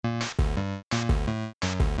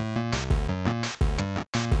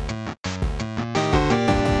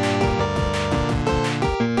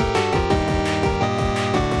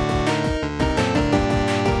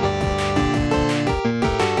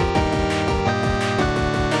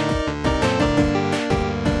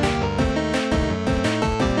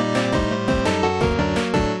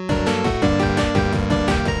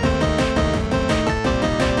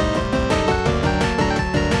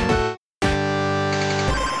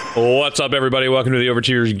What's up, everybody? Welcome to the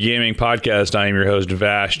Overachievers Gaming Podcast. I am your host,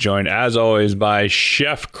 Vash, joined as always by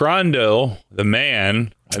Chef Crondo, the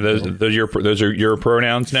man. Those are your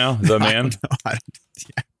pronouns now, the man?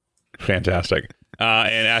 Yeah. Fantastic.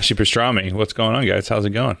 And Ashley Pastrami. What's going on, guys? How's it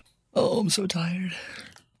going? Oh, I'm so tired.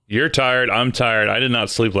 You're tired. I'm tired. I did not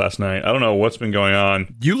sleep last night. I don't know what's been going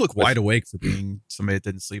on. You look wide awake for being somebody that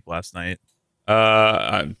didn't sleep last night.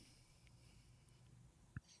 Maybe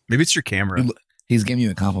it's your camera. He's giving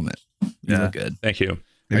you a compliment. You look good. Thank you.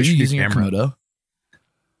 Maybe are you using your Komodo?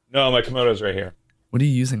 No, my Komodo's right here. What are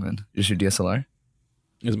you using then? Just your DSLR?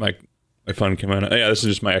 This is my fun Komodo. Yeah, this is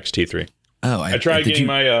just my XT3. Oh, I tried getting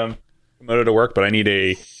my Komodo to work, but I need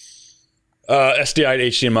a SDI to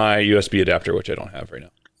HDMI USB adapter, which I don't have right now.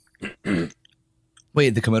 Wait,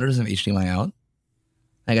 the Komodo doesn't have HDMI out?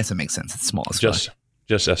 I guess it makes sense. It's small as just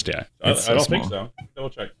SDI. I don't think so. Double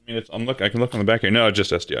check. I mean, I can look on the back here. No, it's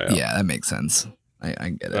just SDI out. Yeah, that makes sense. I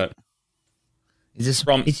get it. It's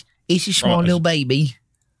it's a small little baby.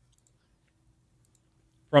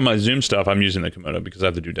 From my Zoom stuff, I'm using the Komodo because I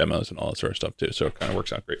have to do demos and all that sort of stuff too. So it kind of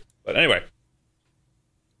works out great. But anyway,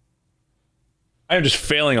 I am just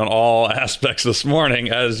failing on all aspects this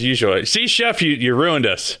morning as usual. See, Chef, you ruined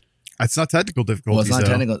us. It's not technical difficulty. Well, it's not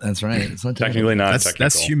technical. That's right. It's not technically not technical.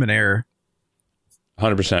 That's human error.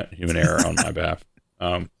 100% human error on my behalf.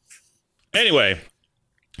 Anyway,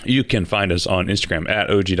 you can find us on Instagram at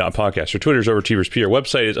OG.podcast. Our Twitter's OverTeversP. Our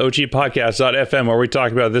website is OGpodcast.fm, where we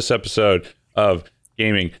talk about this episode of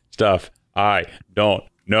gaming stuff. I don't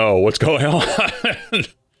know what's going on.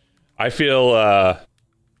 I feel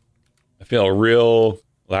real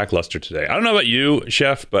lackluster today. I don't know about you,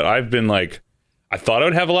 Chef, but I've been I thought I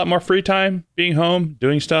would have a lot more free time being home,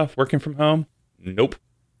 doing stuff, working from home. Nope.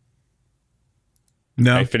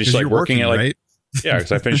 No, I finished working at right? Yeah,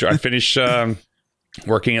 because I finished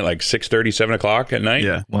working at 6:30, 7 o'clock at night.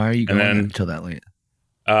 Yeah. Why are you going until that late?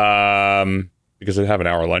 Because I have an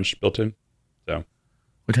hour lunch built in. So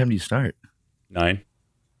what time do you start? 9.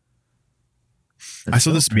 I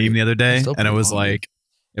saw this meme the other day, and it was like,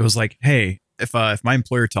 hey, if my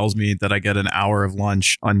employer tells me that I get an hour of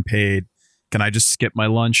lunch unpaid, can I just skip my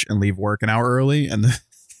lunch and leave work an hour early? And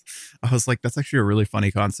I was like, that's actually a really funny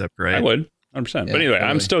concept, right? I would, 100%. But anyway, totally.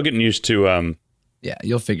 I'm still getting used to. Yeah,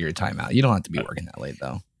 you'll figure your time out. You don't have to be working that late,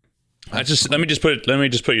 though. Let me just put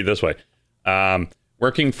it this way.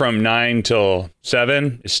 Working from 9 till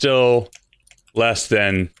 7 is still less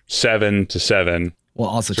than 7 to 7. Well,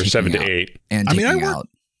 also or 7 to 8. And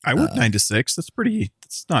I work 9 to 6. That's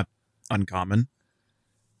not uncommon.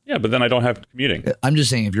 Yeah, but then I don't have commuting. I'm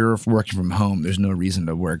just saying, if you're working from home, there's no reason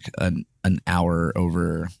to work an hour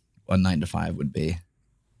over a 9 to 5 would be.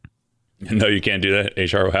 No, you can't do that.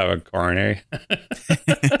 HR will have a coronary.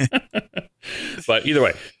 But either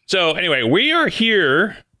way. So anyway, we are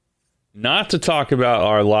here not to talk about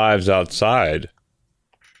our lives outside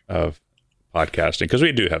of podcasting, because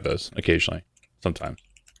we do have those occasionally, sometimes.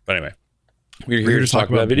 But anyway, we're here to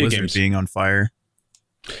talk about video Blizzard games being on fire.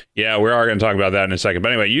 Yeah, we are going to talk about that in a second.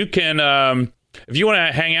 But anyway, you can, if you want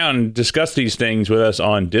to hang out and discuss these things with us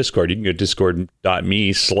on Discord, you can go to discord.me/OG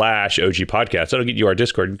podcast. That'll get you our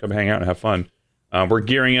Discord. You can come hang out and have fun. We're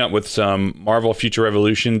gearing up with some Marvel Future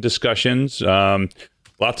Revolution discussions. Lots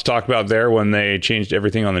to talk about there when they changed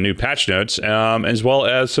everything on the new patch notes, as well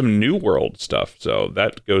as some New World stuff. So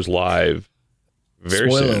that goes live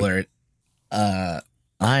very soon. Spoiler alert.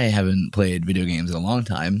 I haven't played video games in a long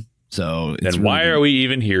time. So it's then why are we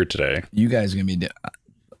even here today? You guys are going to be...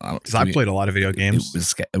 Because I played a lot of video games.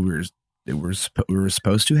 We were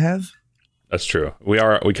supposed to have? That's true. We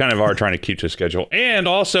kind of are trying to keep to a schedule. And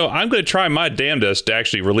also, I'm going to try my damnedest to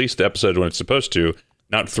actually release the episode when it's supposed to,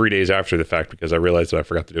 not 3 days after the fact, because I realized that I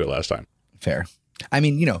forgot to do it last time. Fair. I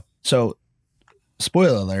mean, so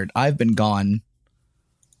spoiler alert, I've been gone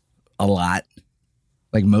a lot,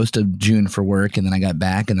 like most of June for work, and then I got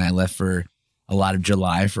back, and then I left for a lot of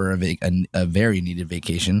July for a very needed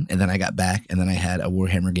vacation, and then I got back, and then I had a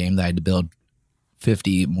Warhammer game that I had to build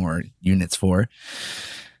 50 more units for.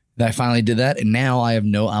 That I finally did that, and now I have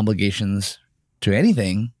no obligations to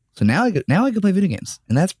anything. So now I can play video games,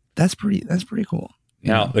 and that's pretty cool.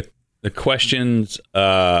 Now the questions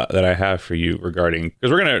that I have for you regarding,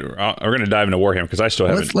 because we're gonna dive into Warhammer, because I still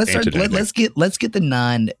haven't answered anything. Let's get the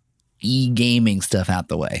non-e-gaming stuff out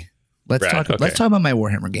the way. Let's talk about my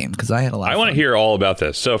Warhammer game, because I had a lot of fun. I want to hear all about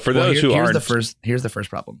this. So for those who aren't... Here's the first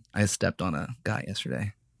problem. I stepped on a guy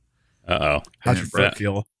yesterday. Uh-oh. How'd your foot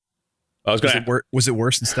feel? Was it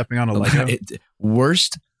worse than stepping on a Lego?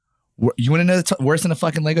 Worst? You want to know worse than a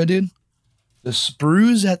fucking Lego, dude? The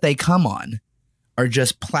sprues that they come on are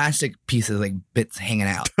just plastic pieces, like bits hanging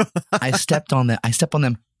out. I stepped on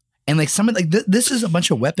them And like some of like this is a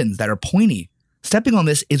bunch of weapons that are pointy. Stepping on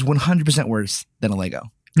this is 100% worse than a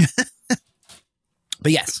Lego.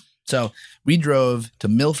 But yes, so we drove to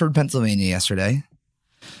Milford, Pennsylvania yesterday.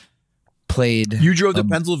 Played. You drove to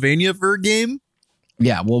Pennsylvania for a game?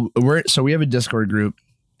 Yeah, well, we have a Discord group,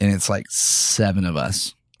 and it's like 7 of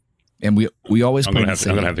us, and we always play. I'm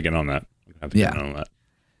gonna have to get on that.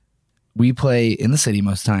 We play in the city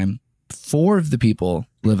most time. 4 of the people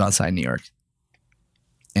live outside New York,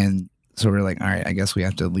 and so we're like, all right, I guess we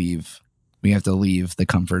have to leave. We have to leave the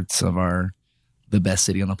comforts of the best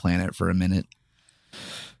city on the planet for a minute,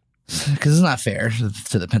 because it's not fair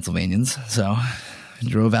to the Pennsylvanians. So I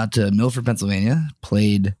drove out to Milford, Pennsylvania,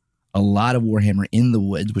 played a lot of Warhammer in the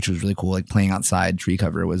woods, which was really cool. Like playing outside, tree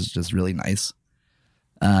cover was just really nice.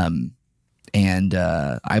 And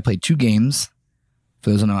I played 2 games. For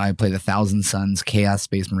those who don't know, I played the Thousand Suns Chaos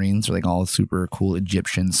Space Marines. They're like all super cool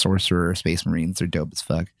Egyptian sorcerer Space Marines. They're dope as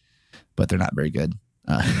fuck, but they're not very good,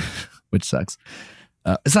 which sucks.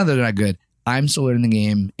 It's not that they're not good. I'm still learning the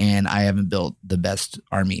game, and I haven't built the best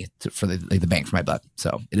army for the bang for my buck.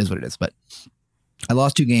 So it is what it is. But I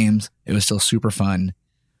lost 2 games. It was still super fun.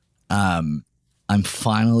 I'm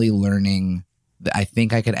finally learning that I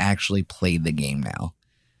think I could actually play the game now.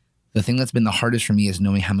 The thing that's been the hardest for me is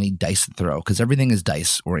knowing how many dice to throw, because everything is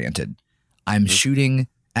dice oriented. I'm shooting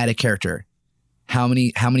at a character. How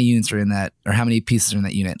many units are in that, or how many pieces are in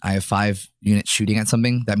that unit? I have 5 units shooting at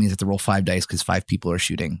something. That means I have to roll 5 dice because 5 people are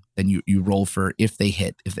shooting. Then you roll for if they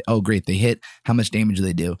hit. Oh great, they hit. How much damage do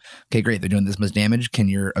they do? Okay, great, they're doing this much damage. Can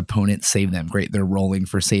your opponent save them? Great, they're rolling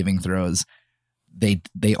for saving throws. They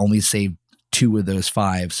only saved 2 of those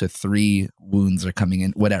 5, so 3 wounds are coming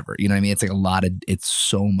in, whatever. You know what I mean? It's like it's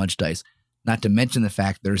so much dice. Not to mention the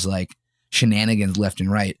fact there's like shenanigans left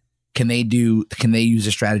and right. Can they use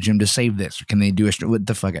a stratagem to save this? Or can they do what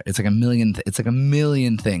the fuck? It's like a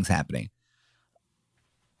million things happening.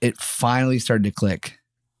 It finally started to click,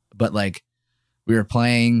 but like we were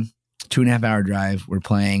playing 2.5 hour drive. We're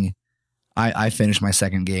playing. I finished my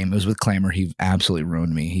second game. It was with Claimer. He absolutely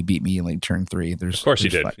ruined me. He beat me in like turn 3. Of course he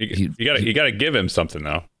did. You got to give him something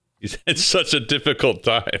though. It's such a difficult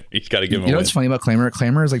time. He's got to give him. You know what's funny about Claimer?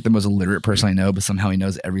 Claimer is like the most illiterate person I know, but somehow he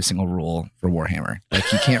knows every single rule for Warhammer. Like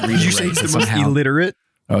he can't read. Did you say he's the most illiterate?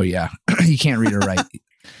 Oh yeah, he can't read or write.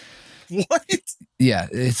 What? Yeah,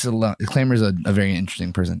 it's a lot. Claimer's a very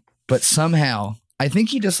interesting person, but somehow I think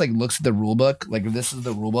he just like looks at the rule book. Like if this is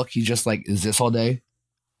the rule book, he's just like, is this all day?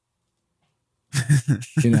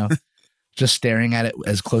 You know, just staring at it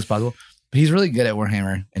as close as possible. But he's really good at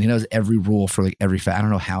Warhammer, and he knows every rule for like every I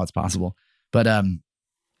don't know how it's possible, but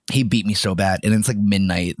he beat me so bad, and it's like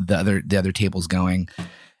midnight. The other table's going,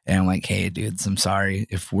 and I'm like, hey, dudes, I'm sorry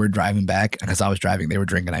if we're driving back, because I was driving, they were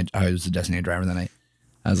drinking. I was the designated driver that night.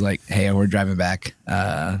 I was like, hey, we're driving back.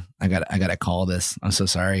 I gotta call this. I'm so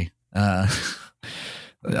sorry. I'm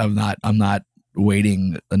not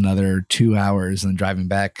waiting another 2 hours and driving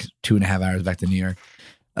back 2.5 hours back to New York.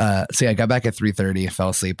 So yeah, I got back at 3:30. I fell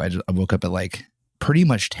asleep. I woke up at like pretty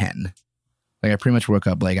much 10. Like I pretty much woke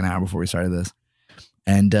up like an hour before we started this.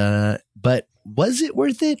 And but was it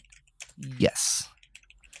worth it? Yes.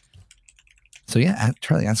 So yeah,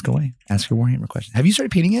 Charlie, ask away. Ask your Warhammer question. Have you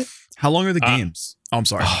started painting it? How long are the games? Oh, I'm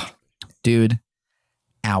sorry. Dude,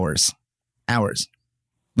 hours.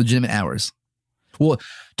 Legitimate hours. Well,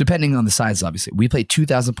 depending on the size, obviously. We play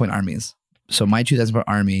 2,000 point armies. So my 2,000 point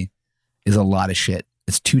army is a lot of shit.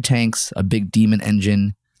 It's 2 tanks, a big demon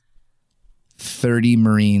engine, 30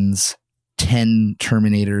 Marines, 10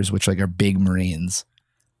 Terminators, which like are big Marines,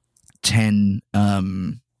 10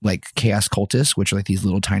 like Chaos Cultists, which are like these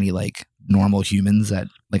little tiny like normal humans that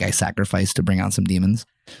like I sacrifice to bring out some demons,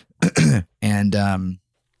 and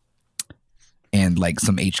like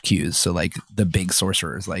some HQs. So like the big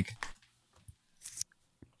sorcerers, like.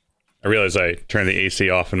 I realized I turned the AC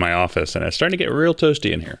off in my office, and it's starting to get real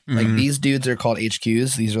toasty in here. Like these dudes are called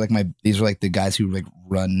HQs. These are like the guys who like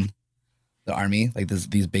run the army. Like this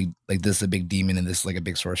is a big demon, and this is like a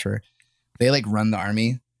big sorcerer. They like run the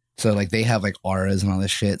army. So like they have like auras and all this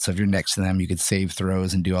shit. So if you're next to them, you could save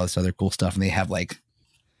throws and do all this other cool stuff. And they have like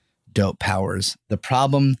dope powers. The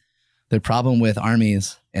problem with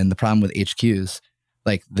armies and the problem with HQs,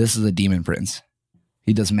 like this is a demon prince.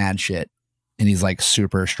 He does mad shit. And he's like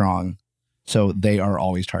super strong. So they are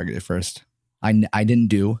always targeted first. I didn't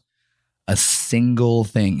do a single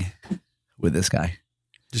thing with this guy.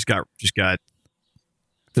 Just got.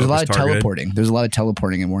 There's a lot of teleporting. There's a lot of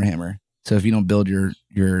teleporting in Warhammer. So if you don't build your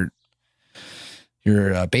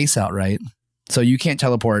base out right, so you can't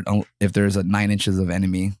teleport if there's a 9 inches of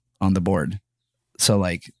enemy on the board. So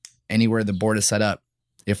like anywhere the board is set up,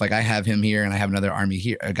 If like I have him here and I have another army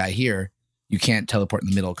here, a guy here, you can't teleport in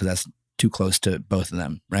the middle because that's too close to both of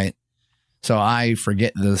them, right? So I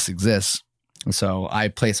forget this exists. So I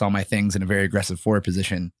place all my things in a very aggressive forward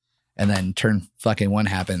position, and then turn fucking 1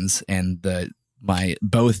 happens, and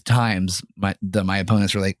both times my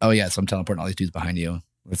opponents are like, oh yeah, so I'm teleporting all these dudes behind you.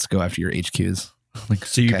 Let's go after your HQs. Like,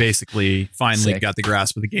 so you basically finally Sick. got the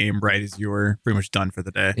grasp of the game right as you were pretty much done for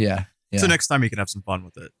the day. Yeah. So next time you can have some fun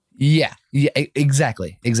with it. Yeah,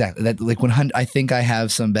 exactly. That like 100. I think I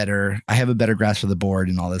have a better grasp of the board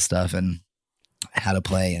and all this stuff and how to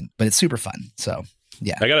play, but it's super fun. So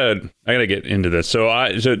yeah, I gotta get into this. So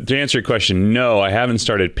to answer your question, no, I haven't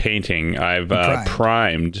started painting. I've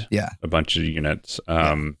primed a bunch of units.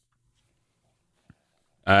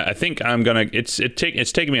 I think I'm gonna. It's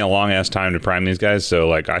taking me a long ass time to prime these guys. So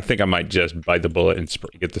like, I think I might just bite the bullet and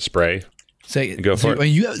get the spray. So go for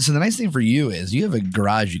it. So the nice thing for you is you have a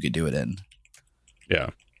garage you could do it in. Yeah.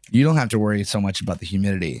 You don't have to worry so much about the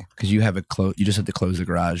humidity because you have you just have to close the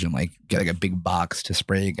garage and like get like a big box to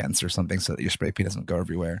spray against or something so that your spray paint doesn't go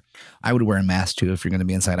everywhere. I would wear a mask too if you're going to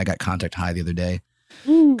be inside. I got contact high the other day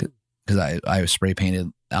because I was spray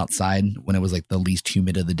painted outside when it was like the least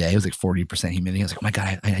humid of the day. It was like 40% humidity. I was like, oh my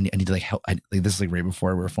God, I need to like help. This is like right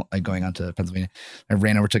before we were like going on to Pennsylvania. I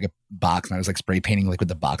ran over, took a box, and I was like spray painting like with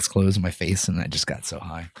the box closed in my face, and I just got so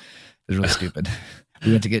high. It was really stupid.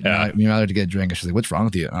 We went to get me and my mother to get a drink, and she's like, "What's wrong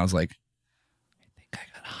with you?" And I was like, "I think I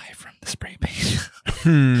got high from the spray paint."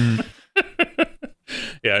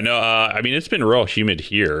 Yeah, no. I mean, it's been real humid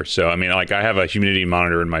here, so I mean, like, I have a humidity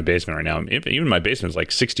monitor in my basement right now. Even my basement's like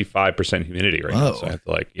 65% humidity right now. So I have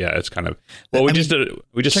to it's kind of. Well, we just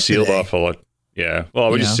sealed off a lot. Yeah. Well,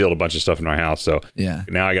 we just sealed a bunch of stuff in our house, so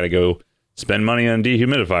now I got to go spend money on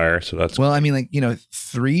dehumidifier. So that's I mean, like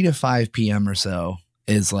 3 to 5 p.m. or so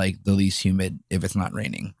is like the least humid if it's not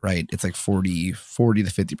raining, right? It's like 40 to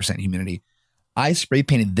 50% humidity. I spray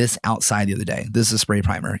painted this outside the other day. This is a spray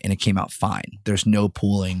primer and it came out fine. There's no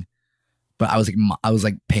pooling, but I was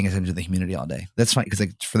like paying attention to the humidity all day. That's fine. Cause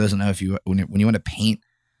like for those who know, when you want to paint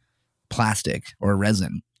plastic or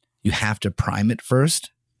resin, you have to prime it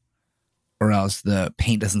first or else the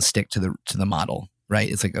paint doesn't stick to the model, right?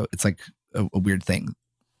 It's like a weird thing.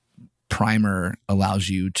 Primer allows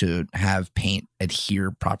you to have paint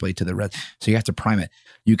adhere properly to the resin. So you have to prime it.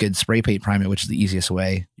 You could spray paint prime it, which is the easiest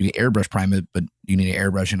way. You can airbrush prime it, but you need an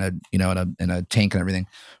airbrush in a tank and everything.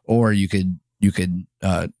 Or you can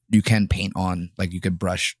paint on, like you could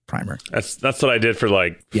brush primer. That's what I did for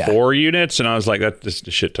like 4 units, and I was like, this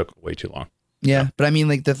shit took way too long. Yeah, but I mean,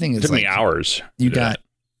 like the thing is, it took me hours.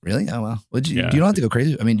 Really? Oh well. You don't have to go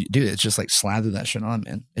crazy. I mean, dude, it's just like slather that shit on,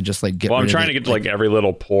 man, and just like get. Well, I'm trying to get to like every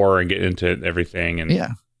little pore and get into everything, and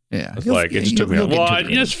it's like it just took me.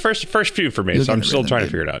 It's first few for me, so I'm still trying to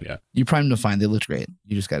figure it out. Yeah, you primed them fine. They looked great.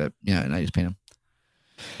 You just gotta, and I just paint them.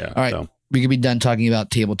 Yeah. All right, we could be done talking about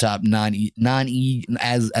tabletop non-E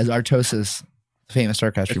as Artosis, famous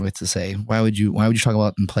Starcaster, likes to say. Why would you talk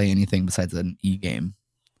about and play anything besides an E game?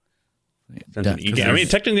 I mean,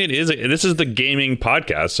 technically, this is the gaming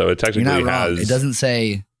podcast, so it technically has. It doesn't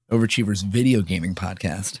say Overachievers Video Gaming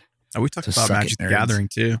Podcast. We talked about Magic the Gathering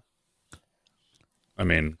too. I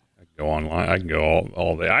mean, I can go online. I can go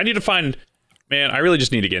all day. I need to find. Man, I really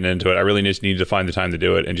just need to get into it. I really just need to find the time to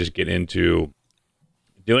do it and just get into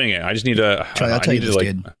doing it. I just need to. I'll tell you this,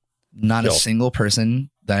 dude. Not a single person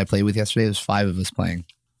that I played with yesterday. There was 5 of us playing.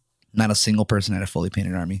 Not a single person had a fully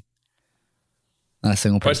painted army. Not a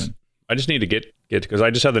single person. I just need to get because I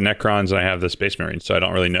just have the Necrons and I have the Space Marines, so I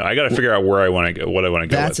don't really know. I got to figure out where I want to go, what I want to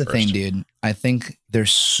go. That's the thing, dude. I think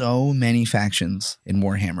there's so many factions in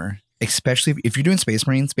Warhammer, especially if you're doing Space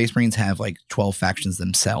Marines. Space Marines have like 12 factions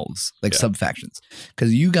themselves, like sub factions.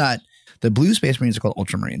 Because you got the blue Space Marines are called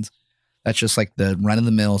Ultramarines. That's just like the run of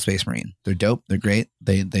the mill Space Marine. They're dope. They're great.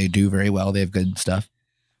 They do very well. They have good stuff.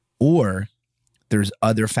 Or there's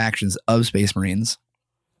other factions of Space Marines.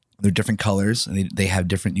 They're different colors and they have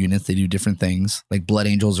different units. They do different things. Like Blood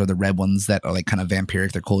Angels are the red ones that are like kind of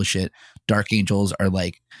vampiric. They're cool as shit. Dark Angels are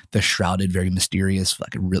like the shrouded, very mysterious.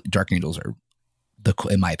 Dark Angels are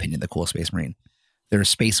in my opinion, the coolest Space Marine. There are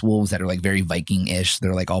Space Wolves that are like very Viking-ish.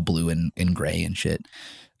 They're like all blue and gray and shit.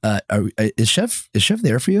 Is Chef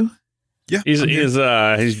there for you? Yeah, he's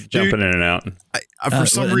jumping in and out. For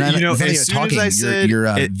some reason, as soon as I said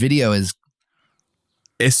your video is.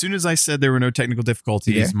 As soon as I said there were no technical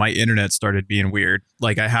difficulties, my internet started being weird.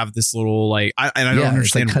 Like I have this little I don't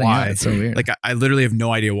understand why. It's so weird. Like I literally have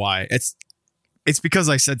no idea why. It's because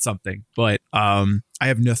I said something, but I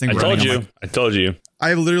have nothing. I told you. I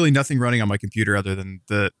have literally nothing running on my computer other than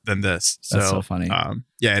this. That's so funny.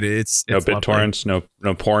 It's no BitTorrents,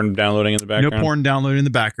 no porn downloading in the background. No porn downloading in the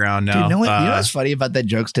background. No. Dude, you know what's funny about that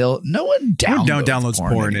joke? Still, no one downloads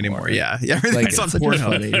porn anymore. Yeah, everything's on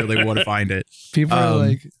Pornhub. You really want to find it. People are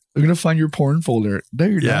like, "We're gonna find your porn folder." No,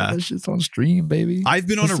 you're not. That shit's on stream, baby. I've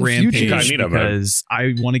been on a rampage because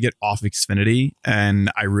I want to get off Xfinity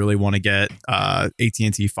and I really want to get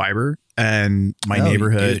AT&T fiber. And my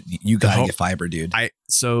neighborhood, dude, you gotta get fiber, dude.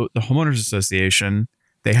 So the homeowners association,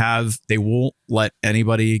 they won't let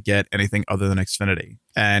anybody get anything other than Xfinity.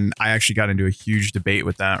 And I actually got into a huge debate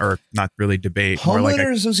with that, or not really debate.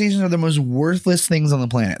 Homeowners associations are the most worthless things on the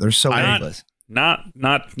planet. They're so worthless. Not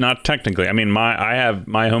technically. I mean, I have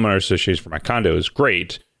my homeowner association for my condo is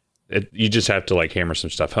great. You just have to like hammer some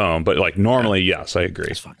stuff home, but like normally, yes, I agree.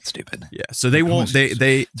 It's fucking stupid. Yeah, so they won't.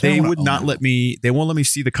 They would not let me. They won't let me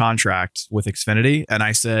see the contract with Xfinity. And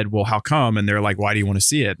I said, "Well, how come?" And they're like, "Why do you want to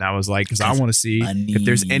see it?" And I was like, "Because I want to see if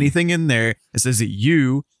there's anything in there that says that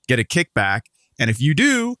you get a kickback, and if you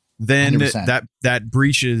do, then 100%. that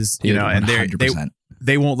breaches, dude, and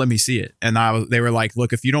they won't let me see it." And they were like,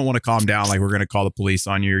 "Look, if you don't want to calm down, like we're going to call the police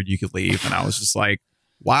on you, you could leave." And I was just like,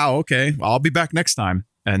 "Wow, okay, well, I'll be back next time."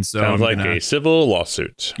 And so sounds like a civil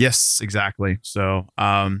lawsuit. Yes, exactly. So,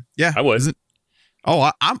 yeah, I would.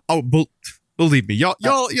 Believe me, y'all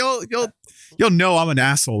know I'm an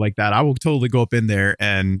asshole like that. I will totally go up in there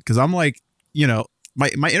and because I'm like,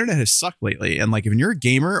 my internet has sucked lately, and like if you're a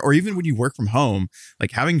gamer or even when you work from home,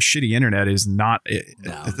 like having shitty internet is not.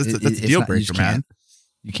 That's a deal breaker, man.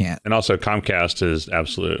 You can't. And also, Comcast is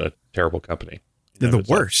absolutely a terrible company. They're the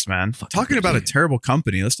worst, man. Talking about a terrible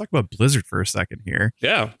company, let's talk about Blizzard for a second here.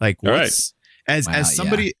 Yeah. Like what's as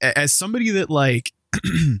somebody that like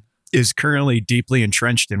is currently deeply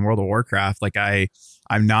entrenched in World of Warcraft, like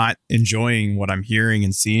I'm not enjoying what I'm hearing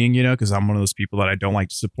and seeing, because I'm one of those people that I don't like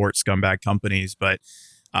to support scumbag companies, but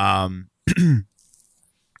I'm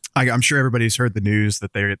sure everybody's heard the news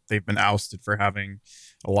that they've been ousted for having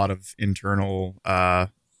a lot of internal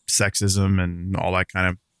sexism and all that kind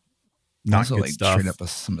of not also good like stuff. straight up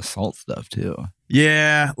some assault stuff too.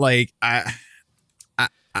 Yeah, like I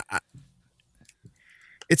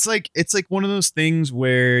it's like one of those things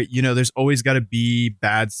where there's always got to be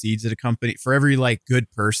bad seeds at a company. For every like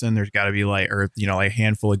good person, there's got to be like a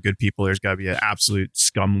handful of good people. There's got to be an absolute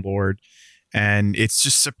scum lord, and it's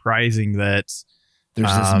just surprising that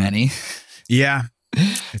there's this many. Yeah.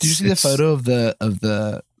 Did you see the photo of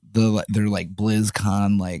their like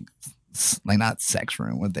BlizzCon like not sex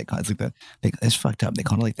room? What they call it? It's like it's fucked up. They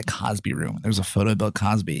call it like the Cosby room. There's a photo of Bill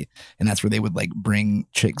Cosby, and that's where they would like bring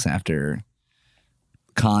chicks after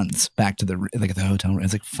cons back to the hotel room.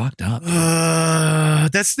 It's like fucked up.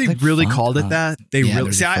 They like really called it that. They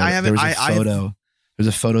really see. I haven't. There's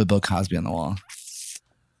a photo of Bill Cosby on the wall.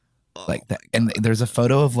 Like that, and there's a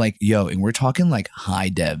photo of like, and we're talking like high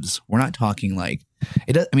devs. We're not talking like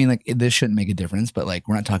it does. I mean, like this shouldn't make a difference, but like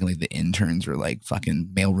we're not talking like the interns or like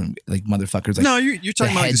fucking mailroom like motherfuckers. Like, no, you're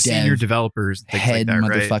talking about like the senior developers, things head like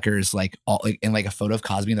that, motherfuckers, right? Like all like and like a photo of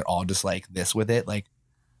Cosby, and they're all just like this with it, like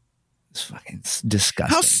it's fucking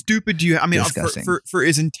disgusting. How stupid do you? I mean, for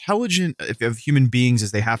as intelligent of human beings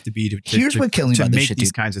as they have to be to here's what killing to about make this shit, these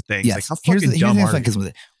dude. kinds of things. Yes. Like how fucking dumb are with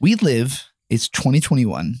it. We live. It's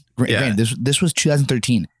 2021. Granted, this was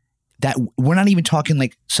 2013. That we're not even talking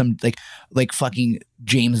like some like fucking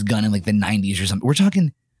James Gunn in like the 90s or something. We're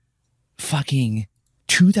talking fucking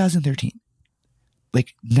 2013.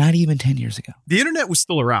 Like not even 10 years ago. The internet was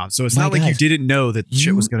still around, so it's not like you didn't know that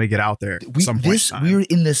shit was going to get out there at some point. We're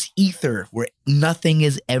in this ether where nothing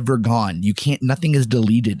is ever gone. Nothing is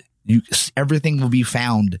deleted. Everything will be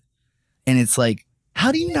found, and it's like,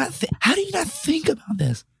 how do you not think about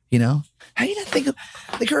this? How do you not think of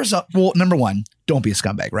like hers up? Well, number one, don't be a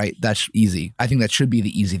scumbag, right? That's easy. I think that should be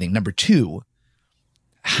the easy thing. Number two,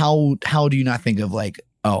 how do you not think of like,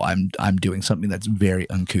 oh, I'm doing something that's very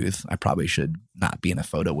uncouth. I probably should not be in a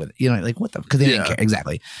photo with it. Like what the? Because they didn't care.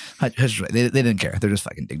 Exactly. They didn't care. They're just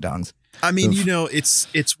fucking dig dongs. I mean,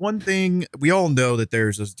 it's one thing. We all know that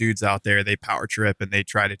there's those dudes out there. They power trip and they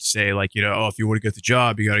try to say like, oh, if you want to get the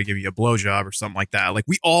job, you got to give me a blowjob or something like that. Like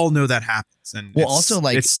we all know that happens. And also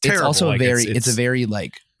like it's terrible. Also like, it's a very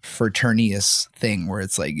like fraternious thing where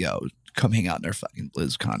it's like, come hang out in their fucking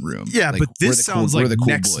BlizzCon room. Yeah, like, but this sounds like cool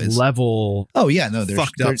next boys. Level. Oh yeah, no, there's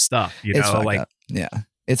fucked up stuff. It's fucked up. Yeah,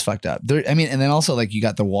 it's fucked up. And then also like you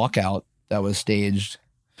got the walkout that was staged.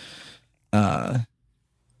 I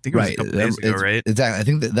think it was a couple days ago, right? Exactly. I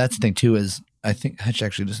think that's the thing too. Is I think Hutch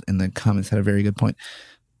actually just in the comments had a very good point.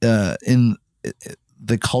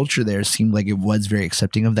 the culture there seemed like it was very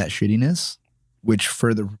accepting of that shittiness, which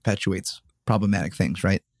further perpetuates problematic things,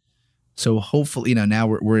 right? So hopefully, now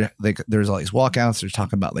we're like, there's all these walkouts. There's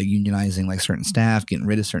talk about like unionizing like certain staff, getting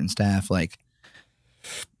rid of certain staff. Like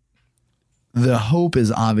the hope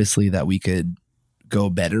is obviously that we could go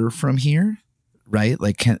better from here, right?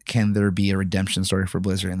 Like, can there be a redemption story for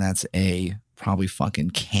Blizzard? And that's probably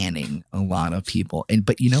fucking canning a lot of people.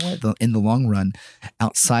 But you know what? In the long run,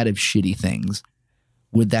 outside of shitty things,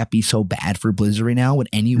 would that be so bad for Blizzard right now? Would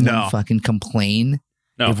anyone fucking complain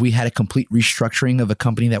if we had a complete restructuring of a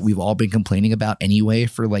company that we've all been complaining about anyway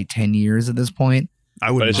for like 10 years at this point?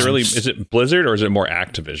 I would. But is it Blizzard or is it more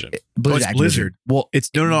Activision? Blizzard. Well,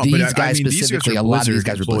 it's no. These but guys I mean, specifically, a lot of these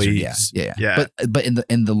guys were Blizzard. Yeah. But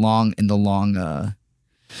in the long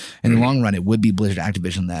run, it would be Blizzard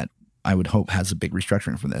Activision that I would hope has a big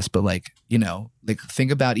restructuring from this. But like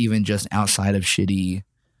think about even just outside of shitty.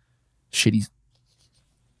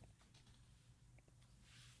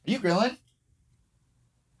 Are you grilling?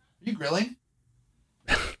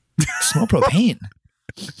 Smell propane.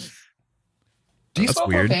 Do you That's smell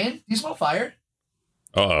weird. propane? Do you smell fire?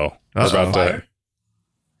 Uh-oh. It's about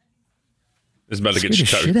to get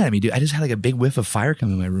shit out of me, dude. I just had like a big whiff of fire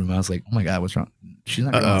come in my room. I was like, oh my God, what's wrong? She's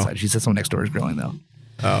not grilling outside. She said someone next door is grilling though.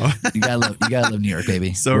 Oh. You gotta love New York,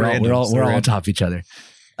 baby. So we're all on top of each other.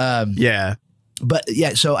 Yeah. But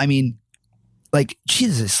yeah, so I mean, like,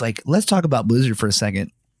 Jesus, like, let's talk about Blizzard for a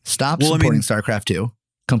second. Stop supporting StarCraft 2.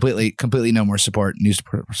 Completely no more support. New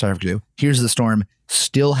support for StarCraft 2. Here's the Storm.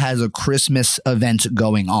 Still has a Christmas event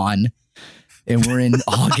going on. And we're in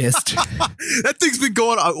August. That thing's been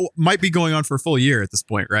might be going on for a full year at this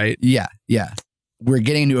point, right? Yeah. We're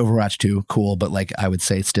getting into Overwatch 2. Cool. But like, I would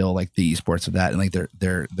say still like the esports of that and like their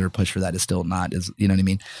push for that is still not as, you know what I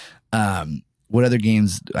mean? What other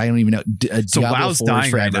games? I don't even know. So Diablo WoW's 4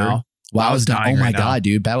 dying right now. WoW's dying. Oh my God,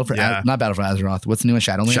 dude. Not Battle for Azeroth. What's the new one?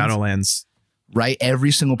 Shadowlands? Shadowlands. Right?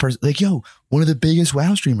 Every single person, like, yo, one of the biggest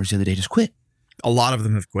WoW streamers the other day just quit. A lot of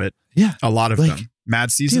them have quit. Yeah. A lot of them.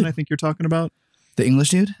 Mad Season, dude, I think you're talking about. The English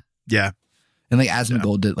dude? Yeah. And like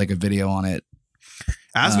Asmongold did like a video on it.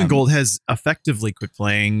 Asmongold has effectively quit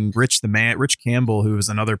playing. Rich Campbell, who is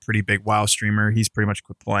another pretty big WoW streamer, he's pretty much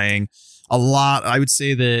quit playing. A lot. I'd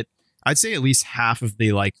say at least half of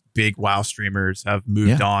the like big WoW streamers have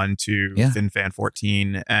moved on to FinFan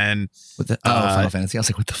 14 and Final Fantasy. I was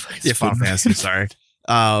like, what the fuck? Yeah, Final Fantasy. Sorry.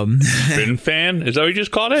 FinFan? Is that what you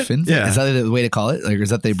just called it? FinFan? Yeah. Is that the way to call it? Like, is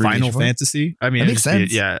that the Final Fantasy? I mean, that makes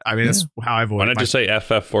sense. Yeah. I mean, that's how I've. Why not just say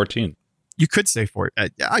FF14? You could say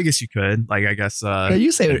I guess you could. Like, I guess.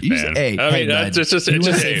 You say. Hey, I mean, it's just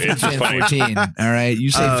FinFan 14. All right, you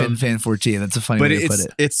say FinFan 14. That's a funny way to put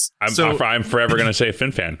it. I'm forever gonna say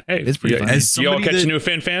FinFan. Hey, it's pretty funny. You all catch a new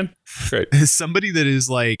FinFan? Great. As somebody that is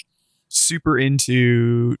like super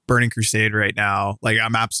into Burning Crusade right now, like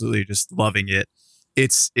I'm absolutely just loving it.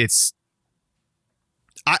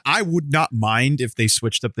 I would not mind if they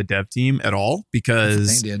switched up the dev team at all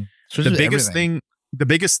because the biggest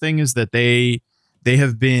thing is that they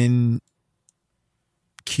have been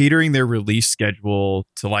catering their release schedule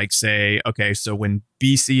to like say, okay, so when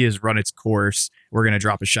BC has run its course, we're going to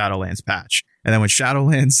drop a Shadowlands patch. And then when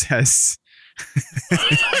Shadowlands has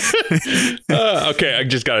okay, I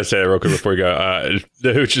just gotta say that real quick before we go.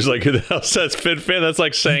 The Hooch is like, who the hell says FinFan? That's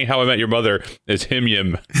like saying How I Met Your Mother is him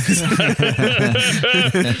yim. That's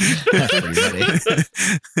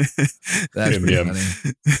pretty funny.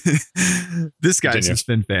 This guy says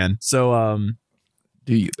FinFan. So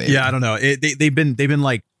do you, baby? Yeah, I don't know. They've been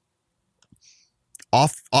like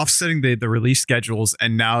offsetting the release schedules,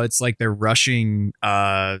 and now it's like they're rushing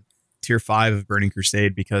Tier 5 of Burning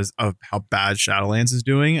Crusade because of how bad Shadowlands is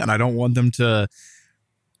doing, and I don't want them to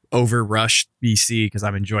overrush BC because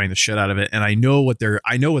I'm enjoying the shit out of it, and I know what they're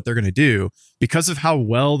going to do because of how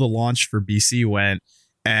well the launch for BC went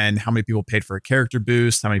and how many people paid for a character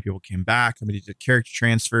boost, how many people came back, how many did character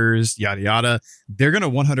transfers, yada yada. They're going to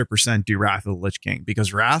 100% do Wrath of the Lich King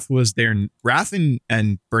because Wrath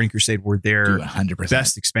and Burning Crusade were their 100%.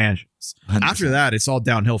 best expansions. 100%. After that, it's all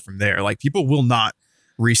downhill from there. Like people will not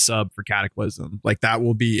resub for Cataclysm. Like that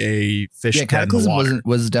will be a fish. Yeah, Cataclysm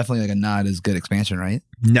was definitely like a not as good expansion, right?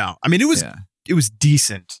 No, I mean it was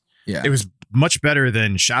decent. Yeah, it was much better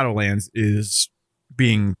than Shadowlands is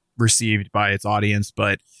being received by its audience,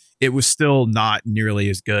 but it was still not nearly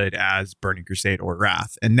as good as Burning Crusade or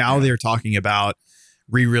Wrath. And now they're talking about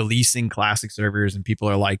re-releasing classic servers, and people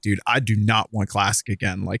are like, dude, I do not want classic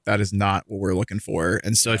again. Like that is not what we're looking for.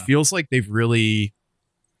 And so it feels like they've really,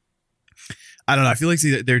 I don't know. I feel like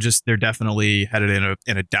they're definitely headed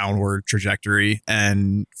in a downward trajectory,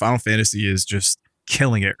 and Final Fantasy is just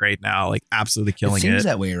killing it right now, like absolutely killing it. Seems it.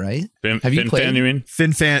 that way, right? Have you played? You mean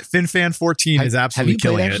FinFan 14 is absolutely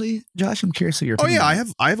killing it. Actually, Josh, I'm curious. Oh yeah,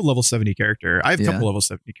 I have a level 70 character. I have a couple level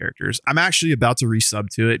 70 characters. I'm actually about to resub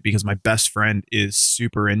to it because my best friend is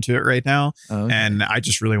super into it right now, and I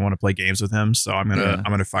just really want to play games with him. So I'm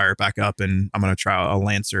gonna fire it back up, and I'm gonna try a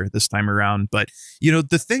Lancer this time around. But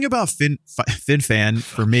the thing about FinFan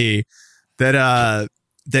for me that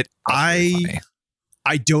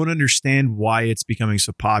I don't understand why it's becoming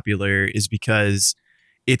so popular is because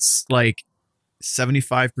it's like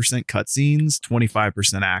 75% cutscenes,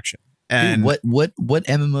 25% action. And what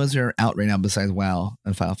MMOs are out right now besides WoW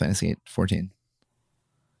and Final Fantasy 14?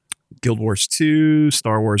 Guild Wars 2,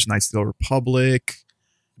 Star Wars Knights of the Republic.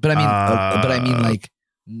 But I mean like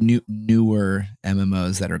newer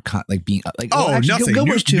MMOs that are like being like nothing. Guild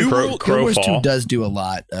Wars 2 Guild Wars 2 does do a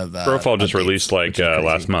lot of Crowfall just released like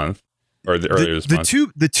last month. Or earlier this month.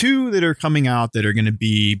 The two that are coming out that are going to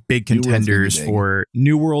be big contenders for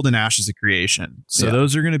New World and Ashes of Creation. So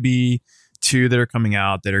those are going to be two that are coming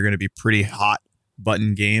out that are going to be pretty hot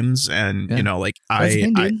button games. And like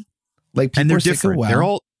and they're different.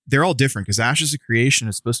 They're all different because Ashes of Creation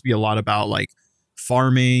is supposed to be a lot about like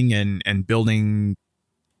farming and building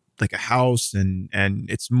like a house and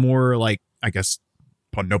it's more like, I guess,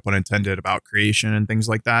 no pun intended, about creation and things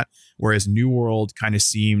like that. Whereas New World kind of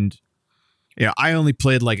seemed. I only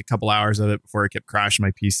played like a couple hours of it before it kept crashing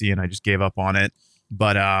my PC and I just gave up on it.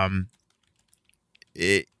 But I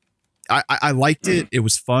liked it. It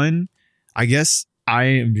was fun. I guess I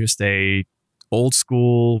am just a old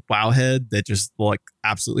school WoW head that just like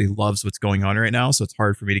absolutely loves what's going on right now. So it's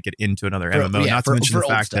hard for me to get into another MMO. Not to mention the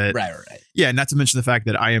fact that not to mention the fact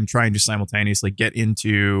that I am trying to simultaneously get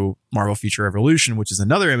into Marvel Future Revolution, which is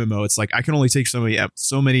another MMO. It's like I can only take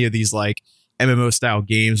so many of these like MMO style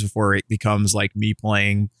games before it becomes like me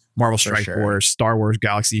playing Marvel Strike Force, Star Wars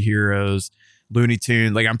Galaxy Heroes, Looney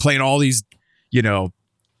Tunes. Like I'm playing all these,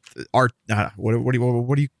 art. What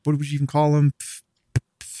would you even call them?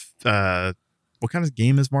 What kind of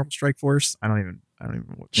game is Marvel Strike Force? I don't even.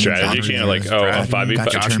 Strategy, like a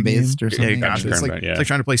 5v5 turn-based or something. It's like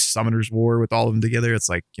trying to play Summoner's War with all of them together. It's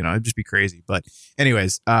like it'd just be crazy. But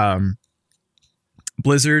anyways,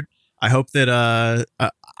 Blizzard. I hope that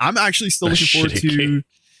I'm actually still looking forward to.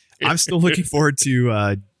 I'm still looking forward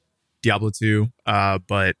to Diablo 2,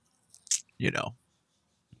 but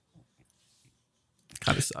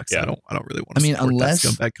kind of sucks. Yeah. I don't really want to support that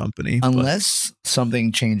scumbag company. Unless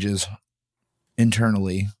something changes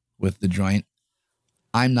internally with the joint,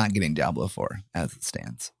 I'm not getting Diablo 4 as it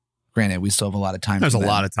stands. Granted, we still have a lot of time. There's a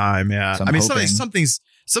lot of time, yeah. So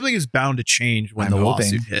something is bound to change when the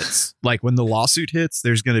lawsuit hits. Like when the lawsuit hits,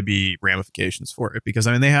 there's going to be ramifications for it because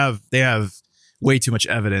they have way too much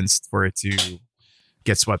evidence for it to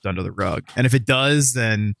get swept under the rug. And if it does,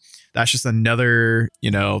 then that's just another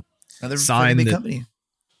sign that company.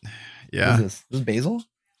 Yeah. This is basil.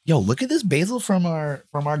 Yo, look at this basil from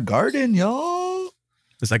our garden, yo.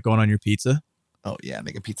 Is that going on your pizza? Oh yeah,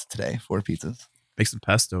 make a pizza today. 4 pizzas. Make some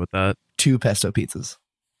pesto with that. 2 pesto pizzas.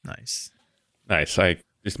 Nice. I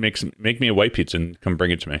just make me a white pizza and come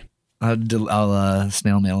bring it to me. I'll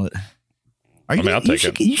snail mail it. I'll take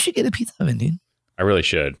it. You should get a pizza oven, dude. I really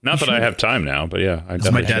should. Not that I have time now, but yeah, I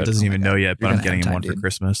my dad doesn't even know yet, but I'm getting him one for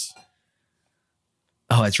Christmas.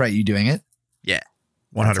 Oh, that's right. You doing it? Yeah,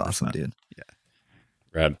 100%, awesome, dude. Yeah,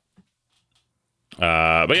 rad.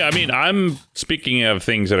 But yeah, I mean, I'm speaking of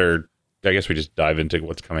things that are. I guess we just dive into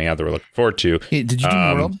what's coming out that we're looking forward to. Hey, did you do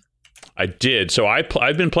New World? I did. So I've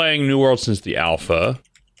been playing New World since the alpha.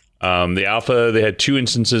 The alpha, they had 2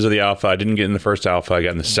 instances of the alpha. I didn't get in the first alpha. I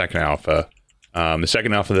got in the second alpha. The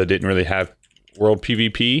second alpha that didn't really have world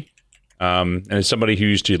PvP. And as somebody who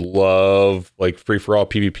used to love like free-for-all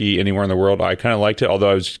PvP anywhere in the world, I kind of liked it.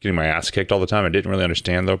 Although I was getting my ass kicked all the time. I didn't really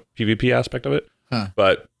understand the PvP aspect of it. Huh.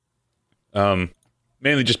 But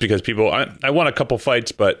mainly just because I won a couple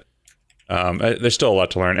fights, but there's still a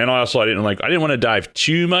lot to learn. And also I didn't want to dive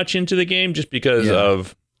too much into the game just because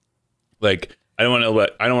of like I don't want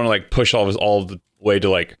to like push all the way to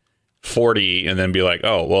like 40 and then be like,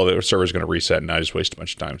 oh well, the server's going to reset and I just wasted a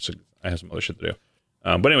bunch of time. So I have some other shit to do.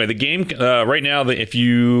 But anyway, the game right now, if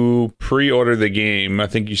you pre-order the game, I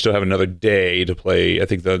think you still have another day to play. I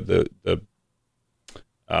think the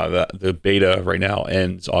beta right now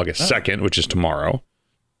ends August 2nd, which is tomorrow.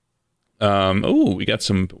 We got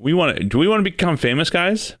some. Do we want to become famous,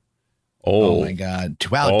 guys? Oh my God!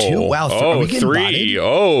 Wow, 2. Wow, are we getting 3. Botted?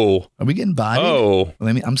 Oh, are we getting botted? Oh,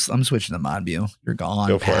 I'm switching to mod view. You're gone,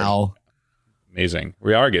 Go for pal. Amazing.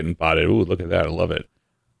 We are getting botted. Ooh, look at that! I love it.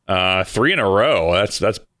 3 in a row.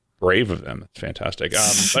 That's brave of them. It's fantastic.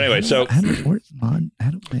 But anyway, so how do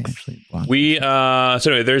I actually watch we so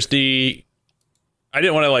anyway, there's the. I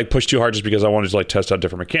didn't want to like push too hard just because I wanted to like test out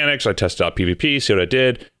different mechanics. I tested out PvP, see what I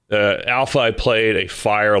did. Alpha, I played a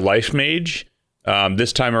fire life mage.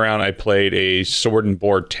 This time around, I played a sword and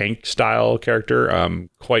board tank style character.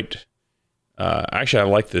 Actually, I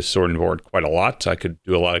like this sword and board quite a lot. I could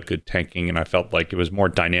do a lot of good tanking, and I felt like it was more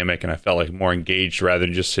dynamic, and I felt like more engaged rather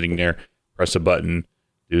than just sitting there, press a button,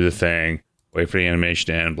 do the thing, wait for the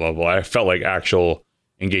animation to end, blah, blah. I felt like actual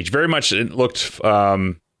engaged. Very much, it looked...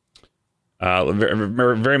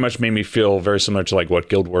 very much made me feel very similar to like what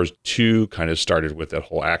Guild Wars 2 kind of started with, that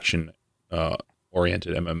whole action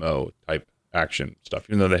oriented MMO type action stuff,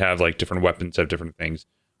 even though they have like different weapons, have different things,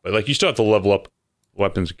 but like you still have to level up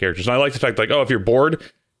weapons and characters. And I like the fact like, oh, if you're bored,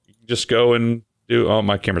 you can just go and do, oh,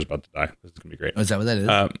 my camera's about to die. This is gonna be great. Oh, is that what that is?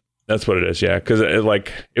 That's what it is. Yeah. Cause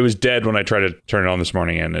it was dead when I tried to turn it on this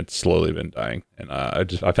morning, and it's slowly been dying, and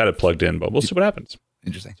I've had it plugged in, but we'll see what happens.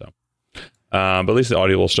 Interesting. So but at least the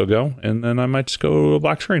audio will still go, and then I might just go to a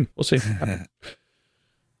black screen. We'll see.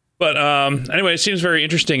 But anyway, it seems very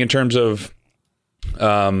interesting in terms of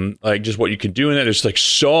like just what you can do in it. There's like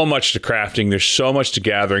so much to crafting. There's so much to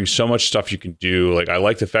gathering, so much stuff you can do. Like I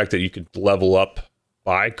like the fact that you could level up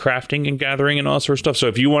by crafting and gathering and all sort of stuff. So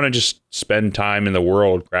if you want to just spend time in the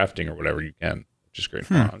world crafting or whatever, you can, which is great.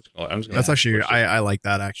 That's actually, I like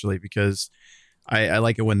that actually, because I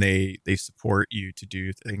like it when they support you to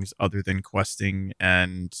do things other than questing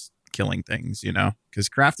and killing things, you know, because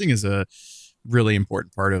crafting is a really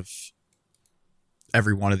important part of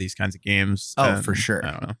every one of these kinds of games. Oh, for sure.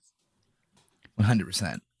 I don't know.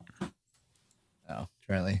 100%. Oh,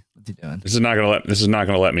 Charlie, what's he doing? This is not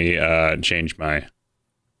gonna let me change my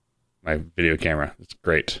video camera. It's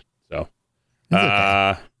great. So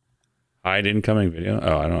hide incoming video.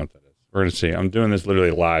 Oh, I don't know what that is. We're gonna see. I'm doing this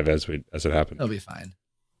literally live as it happens. It'll be fine.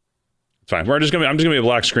 It's fine. I'm just gonna be a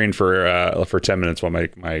black screen for 10 minutes while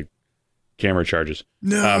my camera charges.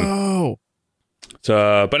 No.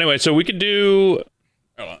 But anyway, so we could do.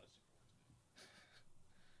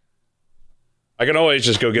 I can always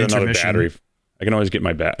just go get another battery. I can always get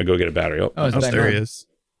go get a battery. Oh, there he is.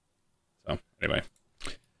 So anyway,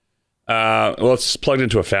 well, it's plugged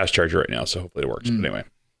into a fast charger right now, so hopefully it works. But anyway.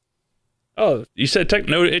 Oh, you said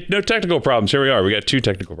no technical problems. Here we are. We got 2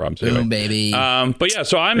 technical problems. Anyway. Boom, baby. But yeah,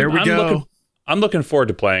 so I'm looking forward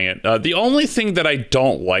to playing it. The only thing that I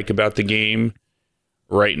don't like about the game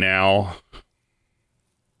right now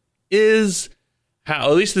is how,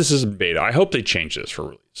 at least this is beta. I hope they change this for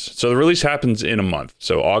release. So the release happens in a month.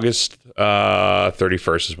 So August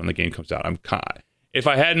 31st is when the game comes out. If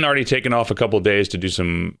I hadn't already taken off a couple of days to do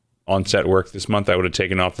some on-set work this month, I would have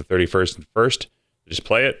taken off the 31st and 1st to just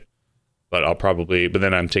play it. But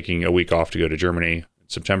then I'm taking a week off to go to Germany in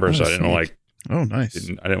September, so I didn't nice.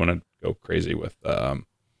 I didn't want to go crazy with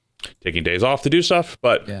taking days off to do stuff.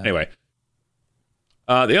 But anyway,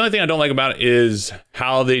 the only thing I don't like about it is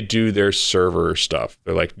how they do their server stuff.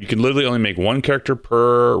 They're like, you can literally only make 1 character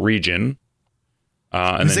per region,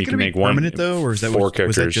 and then you can make one permanent though, or is that 4 characters?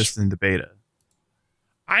 Was that just in the beta?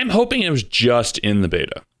 I'm hoping it was just in the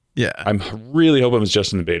beta. Yeah, I'm really hoping it was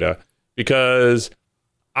just in the beta, because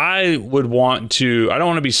I don't want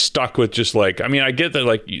to be stuck with just like, I mean, I get that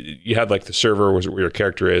like you have like the server where your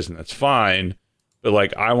character is, and that's fine. But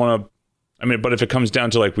like, but if it comes down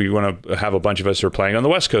to like, we want to have a bunch of us who are playing on the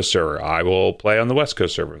West Coast server, I will play on the West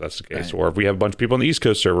Coast server if that's the case. Right. Or if we have a bunch of people on the East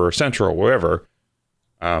Coast server or Central, wherever,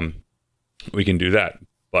 we can do that.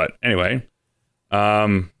 But anyway,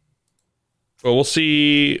 well, we'll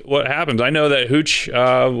see what happens. I know that Hooch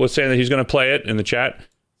was saying that he's going to play it in the chat.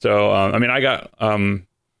 So, I got,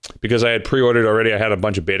 because I had pre-ordered already, I had a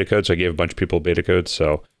bunch of beta codes. So I gave a bunch of people beta codes.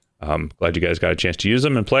 So glad you guys got a chance to use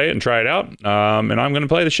them and play it and try it out. And I'm going to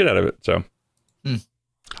play the shit out of it. So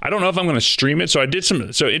I don't know if I'm going to stream it. So I did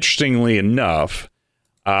so interestingly enough,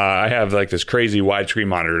 I have like this crazy widescreen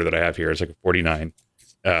monitor that I have here. It's like a 49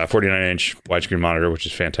 inch widescreen monitor, which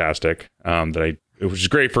is fantastic. Which is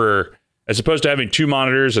great for, as opposed to having 2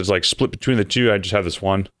 monitors, it's like split between the 2. I just have this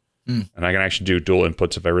one. And I can actually do dual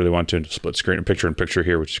inputs if I really want to, and split screen and picture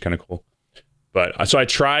here, which is kind of cool. But so I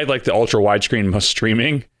tried like the ultra widescreen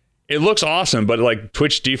streaming. It looks awesome, but like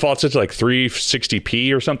Twitch defaults it to like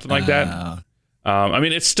 360p or something like that. I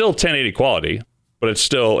mean, it's still 1080 quality, but it's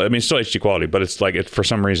still HD quality, but it's like, for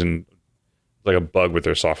some reason, like a bug with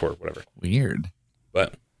their software or whatever. Weird.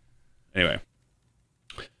 But anyway.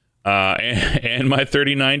 And my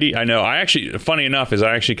 3090, I know, funny enough is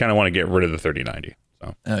I actually kind of want to get rid of the 3090.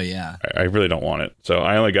 So oh yeah, I really don't want it. So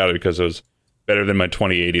I only got it because it was better than my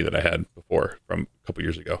 2080 that I had before from a couple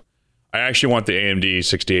years ago. I actually want the AMD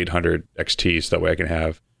 6800 XT so that way I can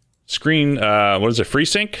have screen. What is it?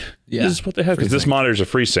 FreeSync? Yeah, this is what they have because this monitor is a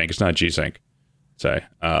FreeSync. It's not G-Sync. Say,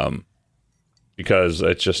 because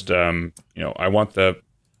it's just I want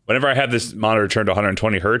whenever I have this monitor turned to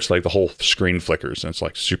 120 hertz, like the whole screen flickers and it's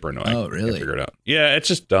like super annoying. Oh, really? I can't figure it out. Yeah, it's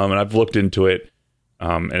just dumb, and I've looked into it,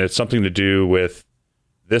 and it's something to do with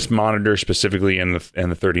this monitor specifically and the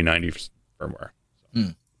 3090 firmware.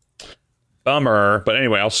 Bummer, but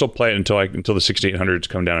anyway, I'll still play it until the 6800s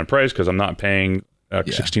come down in price because I'm not paying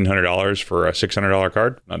 $1,600 for a $600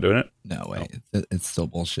 card. Not doing it. No way, it's still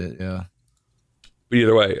bullshit. Yeah. But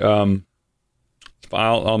either way,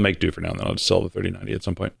 I'll make do for now, and then I'll just sell the 3090 at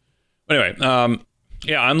some point. But anyway,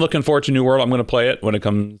 yeah, I'm looking forward to New World. I'm going to play it when it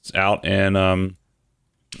comes out, and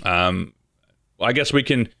I guess we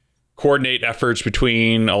can coordinate efforts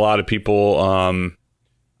between a lot of people.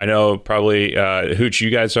 I know probably Hooch, you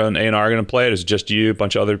guys on A&R are going to play it. Is it just you, a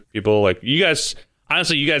bunch of other people? Like you guys,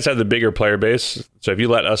 honestly, you guys have the bigger player base. So if you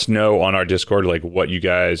let us know on our Discord, like what you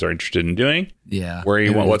guys are interested in doing, where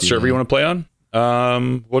you want, what server you want to play on,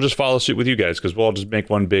 we'll just follow suit with you guys because we'll just make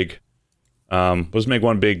one big,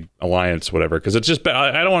 alliance, whatever. Because it's just,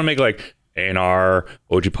 I don't want to make like A&R,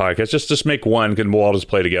 OG Podcast. Just make one, and we'll all just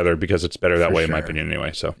play together because it's better that way, in my opinion,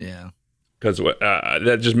 anyway. So yeah, because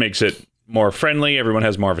that just makes it more friendly. Everyone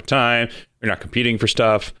has more of a time. You're not competing for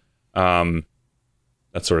stuff. That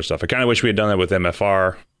sort of stuff. I kind of wish we had done that with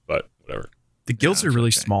MFR, but whatever. The guilds are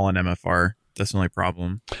really small in MFR. That's the only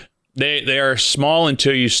problem. They are small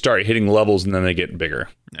until you start hitting levels, and then they get bigger.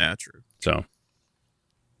 Yeah, true. So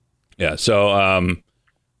yeah,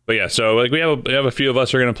 but yeah, so like we have a few of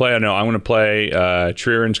us are going to play. I know I'm going to play.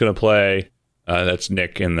 Trierin's going to play. That's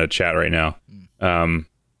Nick in the chat right now.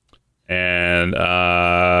 And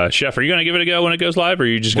Chef, are you going to give it a go when it goes live, or are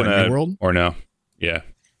you just going to World or no? Yeah,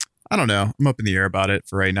 I don't know. I'm up in the air about it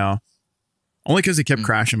for right now. Only because it kept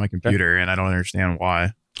crashing my computer, and I don't understand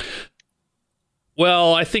why.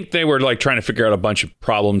 Well, I think they were like trying to figure out a bunch of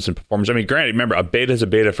problems and performance. I mean, granted, remember, a beta is a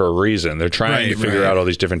beta for a reason. They're trying to figure out all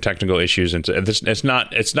these different technical issues, and it's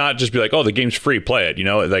not just be like, oh, the game's free, play it. You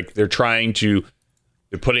know, like they're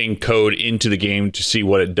putting code into the game to see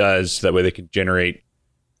what it does. So that way, they can generate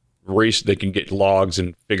they can get logs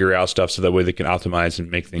and figure out stuff, so that way they can optimize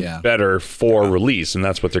and make things better for release. And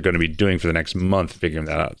that's what they're going to be doing for the next month, figuring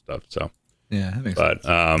that out stuff. So yeah, that makes sense.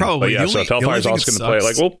 Probably. But yeah, so if Hellfire's also going to play it,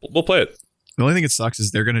 like we'll play it. The only thing that sucks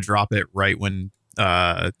is they're going to drop it right when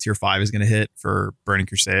tier 5 is going to hit for Burning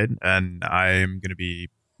Crusade, and I'm going to be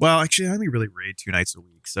actually I only really raid 2 nights a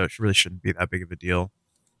week, so it really shouldn't be that big of a deal.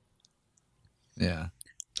 Yeah.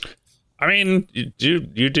 I mean, you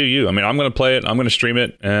do you. I mean, I'm going to play it. I'm going to stream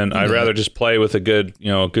it, and I'd rather just play with a good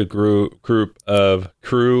group.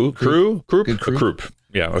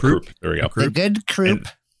 Yeah, a group. There we go. A good group.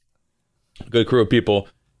 Good crew of people,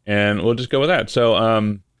 and we'll just go with that. So,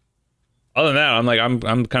 other than that,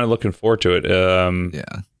 I'm kind of looking forward to it.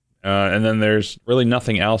 And then there's really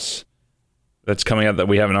nothing else that's coming out that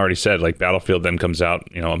we haven't already said. Like Battlefield then comes out,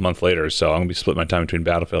 a month later. So I'm gonna be splitting my time between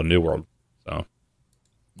Battlefield and New World. So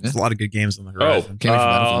there's a lot of good games on the horizon.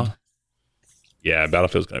 Yeah,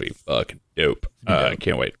 Battlefield's gonna be fucking dope. I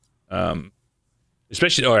can't wait.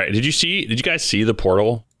 Especially, all right. Did you guys see the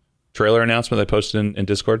Portal trailer announcement they posted in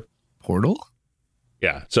Discord? Portal?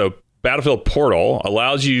 Yeah. So Battlefield Portal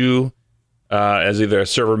allows you, as either a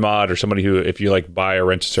server mod or somebody who, if you like buy or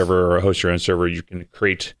rent a server or host your own server, you can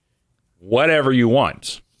create whatever you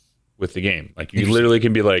want with the game. Like you literally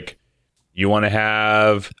can be like, you want to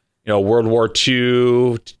have, World War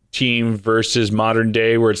II team versus modern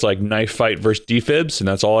day where it's like knife fight versus defibs, and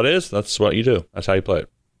that's all it is. That's what you do. That's how you play it.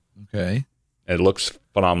 Okay. It looks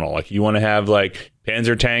phenomenal. Like you want to have like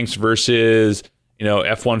Panzer tanks versus,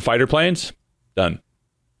 F1 fighter planes. Done.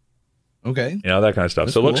 Okay. That kind of stuff.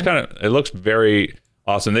 That's so cool. It looks very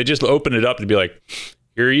awesome. They just open it up to be like,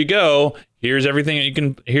 here you go. Here's everything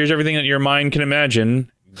that your mind can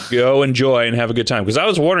imagine. Go enjoy and have a good time. Because I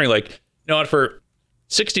was wondering, like, for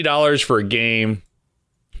 $60 for a game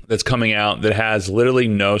that's coming out that has literally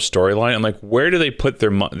no storyline, I'm like, where do they put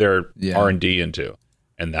their R&D into?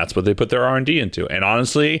 And that's what they put their R&D into. And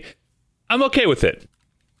honestly, I'm okay with it.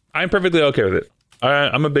 I'm perfectly okay with it.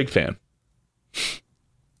 I'm a big fan.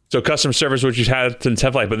 So custom servers, which you've had since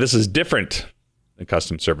Half-Life, but this is different than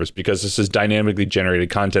custom servers because this is dynamically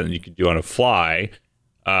generated content that you can do on a fly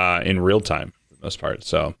in real time for the most part.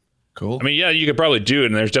 So cool. I mean, yeah, you could probably do it,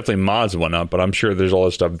 and there's definitely mods and whatnot, but I'm sure there's all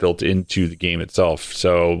this stuff built into the game itself.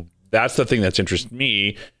 So that's the thing that's interested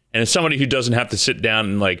me. And as somebody who doesn't have to sit down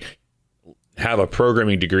and like have a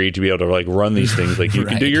programming degree to be able to like run these things, like you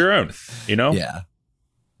can do your own, Yeah.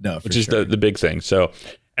 No, which is the big thing. So,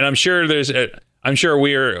 And I'm sure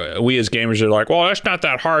we as gamers are like, well, it's not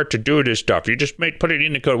that hard to do this stuff. You just put it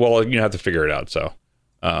in the code. Well, you have to figure it out. So,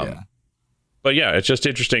 but yeah, it's just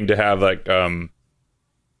interesting to have like,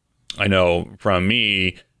 I know from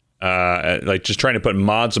me, like just trying to put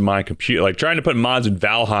mods in my computer, like trying to put mods in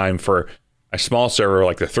Valheim for a small server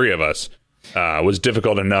like the three of us was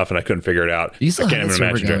difficult enough, and I couldn't figure it out. You still I can't have even the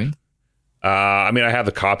server imagine. going? I mean, I have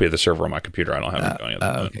the copy of the server on my computer. I don't have it going at the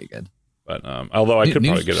moment. Okay, good. But although I could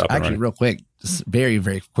probably get it up and actually, running. real quick, just very,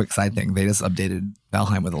 very quick side thing. They just updated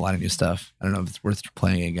Valheim with a lot of new stuff. I don't know if it's worth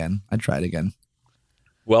playing again. I'd try it again.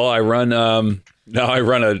 Well, I run now I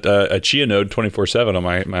run a Chia node 24/7 on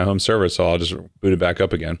my home server, so I'll just boot it back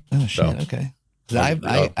up again. Oh shit! Okay.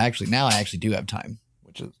 I actually do have time,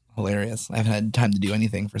 which is hilarious. I haven't had time to do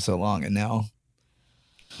anything for so long, and now.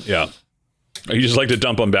 Yeah. You just like to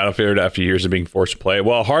dump on Battlefield after years of being forced to play.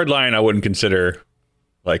 Well, Hardline I wouldn't consider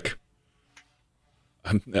like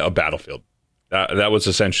a Battlefield. That was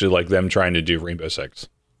essentially like them trying to do Rainbow Six.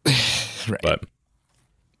 Right.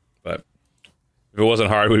 But if it wasn't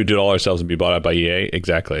hard, we would do it all ourselves and be bought out by EA.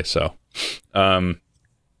 Exactly. So,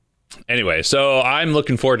 anyway, so I'm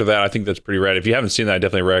looking forward to that. I think that's pretty rad. If you haven't seen that, I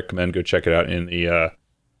definitely recommend go check it out in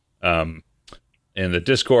the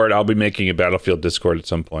Discord. I'll be making a Battlefield Discord at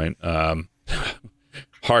some point.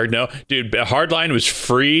 Hardline was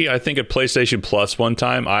free, I think, at PlayStation Plus one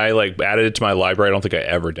time. I added it to my library. I don't think I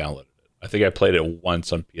ever downloaded it. I think I played it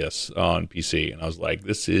once on PC, and I was like,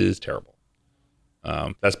 this is terrible.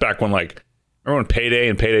 That's back when remember when Payday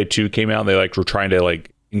and Payday 2 came out, they were trying to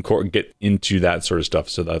get into that sort of stuff,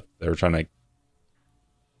 so that they were trying to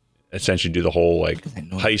essentially do the whole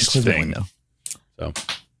heist thing. So,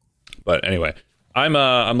 but anyway,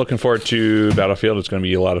 I'm looking forward to Battlefield. It's going to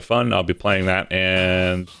be a lot of fun. I'll be playing that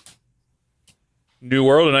and New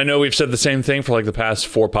World, and I know we've said the same thing for the past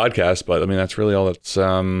 4 podcasts, but I mean that's really all that's.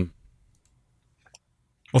 Well,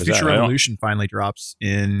 Future Revolution finally drops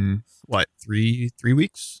in what 3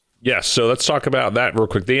 weeks. Yes, so let's talk about that real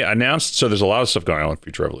quick. They announced, so there's a lot of stuff going on with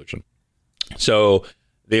Future Revolution. So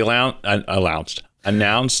they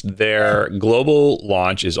announced their global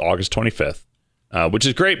launch is August 25th, which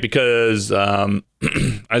is great because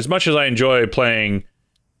as much as I enjoy playing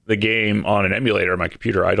the game on an emulator on my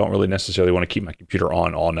computer, I don't really necessarily want to keep my computer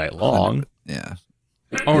on all night long. Yeah.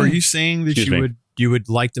 Oh, are you saying that you would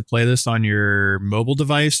like to play this on your mobile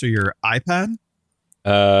device or your iPad?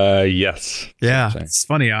 Yes. Yeah, it's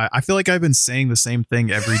funny. I feel like I've been saying the same thing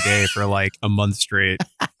every day for a month straight.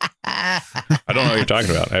 I don't know what you're talking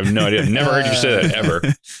about. I have no idea. Never heard you say that ever.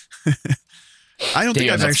 I don't think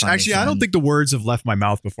I've actually. I don't think the words have left my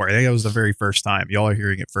mouth before. I think that was the very first time. Y'all are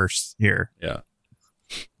hearing it first here. Yeah.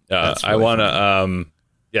 I want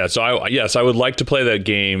to. So I would like to play that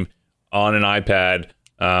game on an iPad.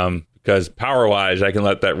 Because power-wise, I can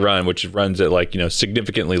let that run, which runs at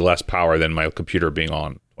significantly less power than my computer being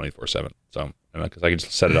on 24/7. So, because I can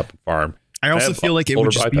just set it up and farm. I also feel like it would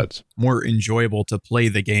just be more enjoyable to play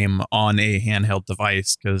the game on a handheld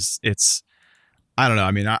device because it's, I don't know.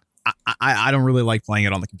 I mean, I don't really like playing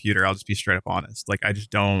it on the computer. I'll just be straight up honest. I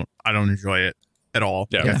don't enjoy it at all.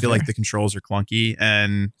 Yeah. I feel like the controls are clunky,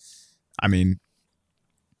 and I mean.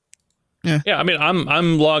 Yeah, I mean,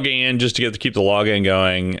 I'm logging in just to keep the login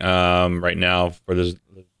going right now for this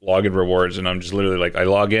login rewards, and I'm just literally I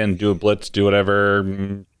log in, do a blitz, do whatever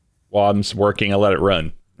while I'm working, I let it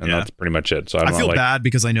run, and that's pretty much it. So I feel bad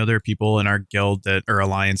because I know there are people in our guild or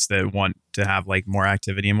alliance that want to have more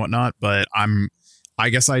activity and whatnot, but I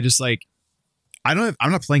guess I just I'm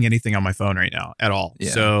not playing anything on my phone right now at all.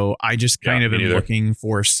 Yeah. So I just kind of am looking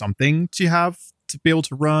for something to have to be able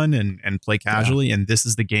to run and play casually. Yeah. And this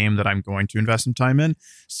is the game that I'm going to invest some time in.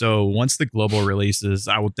 So once the global releases,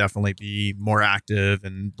 I will definitely be more active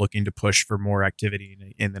and looking to push for more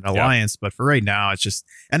activity in an alliance. But for right now, it's just,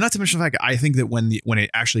 and not to mention the fact, I think that when it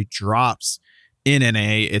actually drops in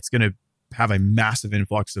NA, it's going to have a massive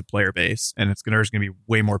influx of player base, and there's going to be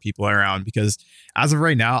way more people around because as of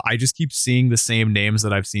right now, I just keep seeing the same names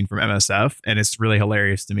that I've seen from MSF. And it's really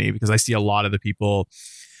hilarious to me because I see a lot of the people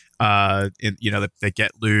that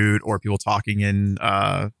get loot or people talking in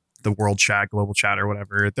the world chat, global chat or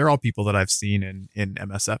whatever. They're all people that I've seen in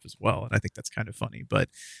MSF as well. And I think that's kind of funny, but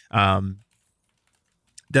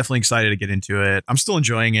definitely excited to get into it. I'm still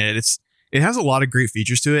enjoying it. It has a lot of great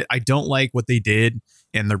features to it. I don't like what they did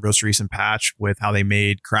in the most recent patch with how they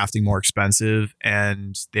made crafting more expensive,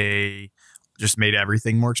 and they just made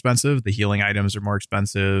everything more expensive. The healing items are more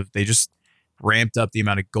expensive. They just ramped up the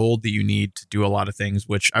amount of gold that you need to do a lot of things,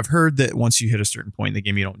 which I've heard that once you hit a certain point in the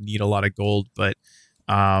game, you don't need a lot of gold, but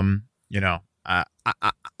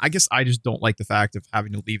I guess I just don't like the fact of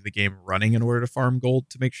having to leave the game running in order to farm gold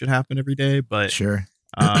to make shit happen every day. But sure,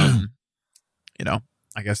 you know,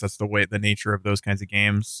 I guess that's the nature of those kinds of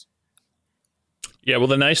games. Yeah, well,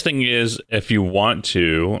 the nice thing is if you want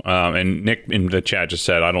to, and Nick in the chat just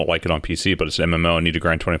said, I don't like it on PC, but it's an MMO and need to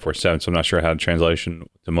grind 24/7, so I'm not sure how the translation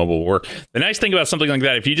to mobile will work. The nice thing about something like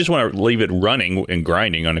that, if you just want to leave it running and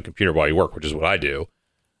grinding on a computer while you work, which is what I do,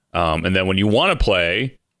 and then when you want to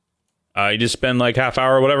play, you just spend like half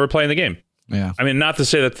hour or whatever playing the game. Yeah. I mean, not to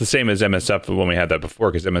say that's the same as MSF when we had that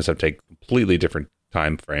before, because MSF take a completely different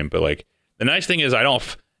time frame, but like the nice thing is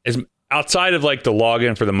outside of like the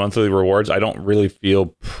login for the monthly rewards, I don't really feel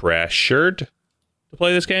pressured to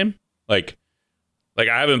play this game. Like I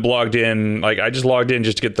haven't logged in. Like I just logged in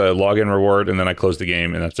just to get the login reward, and then I closed the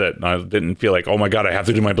game, and that's it. And I didn't feel like, oh my god, I have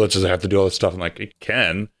to do my blitzes. I have to do all this stuff. I'm like, it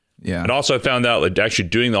can. Yeah. And also, I found out that actually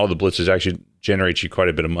doing all the blitzes actually generates you quite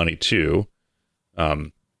a bit of money too.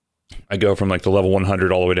 I go from like the level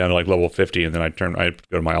 100 all the way down to like level 50, and then I go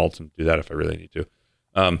to my alts and do that if I really need to.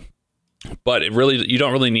 But you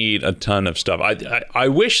don't really need a ton of stuff. I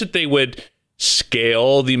wish that they would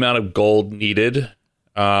scale the amount of gold needed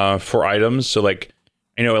for items. So like,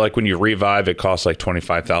 you know, like when you revive, it costs like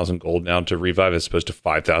 25,000 gold now to revive as opposed to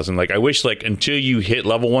 5,000. Like I wish like until you hit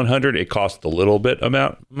level 100, it costs a little bit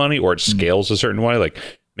amount of money, or it scales a certain way. Like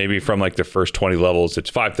maybe from like the first 20 levels,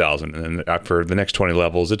 it's 5,000. And then after the next 20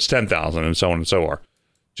 levels, it's 10,000 and so on and so on.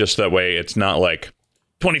 Just that way it's not like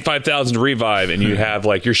 25,000 to revive and you have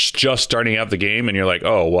like, you're just starting out the game and you're like,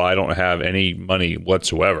 oh, well, I don't have any money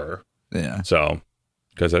whatsoever. Yeah. So,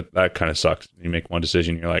 because that kind of sucks. You make one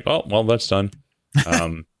decision, you're like, oh, well, that's done.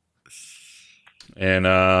 But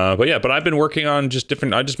I've been working on I've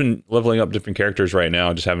just been leveling up different characters right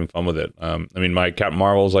now, just having fun with it. I mean, my Captain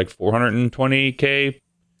Marvel is like 420k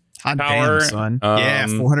hot power. Damn, son. Yeah,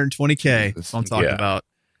 420k. That's what I'm talking about.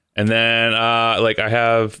 And then, like, I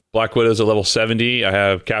have Black Widow's at level 70. I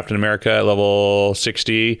have Captain America at level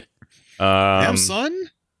 60. Damn, son.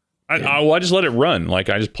 I just let it run. Like,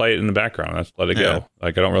 I just play it in the background. I just let it go.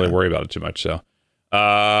 Like, I don't really worry about it too much. So,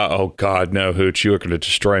 oh God, no, Hooch, you are going to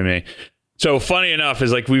destroy me. So, funny enough,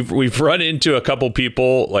 is like we've run into a couple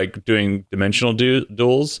people like doing dimensional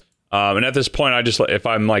duels. And at this point, if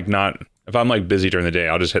I'm busy during the day,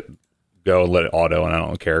 I'll just hit go and let it auto, and I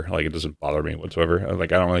don't care. Like, it doesn't bother me whatsoever.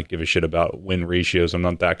 Like, I don't really give a shit about win ratios. I'm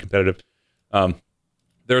not that competitive.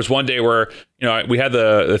 There was one day where, you know, we had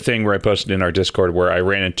the thing where I posted in our Discord where I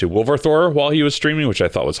ran into Wolverthor while he was streaming, which I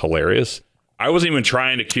thought was hilarious. I wasn't even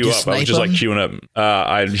trying to queue up. I was just like queuing up.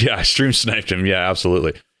 I stream sniped him. Yeah,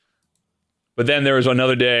 absolutely. But then there was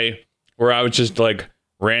another day where I was just like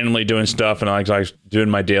randomly doing stuff, and I was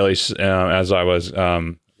doing my dailies as I was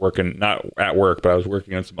working, not at work, but I was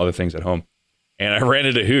working on some other things at home. And I ran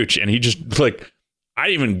into Hooch, and he just like, I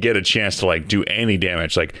didn't even get a chance to like do any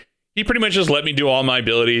damage. Like, he pretty much just let me do all my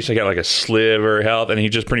abilities. I got like a sliver health, and he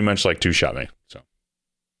just pretty much like two-shot me. So,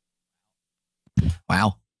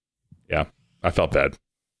 wow. Yeah, I felt bad.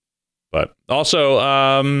 But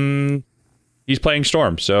also, he's playing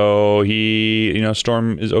Storm, so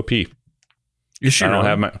Storm is OP. You sure? I don't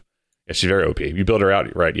have my. Yeah, she's very OP. You build her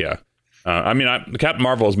out, right? Yeah. Captain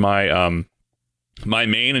Marvel is my my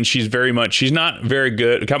main, and she's not very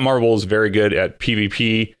good. Captain Marvel is very good at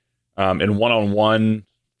PvP and one-on-one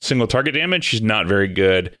single target damage. She's not very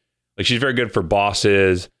good. Like, she's very good for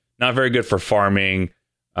bosses, not very good for farming,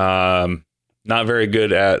 not very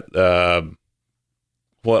good at from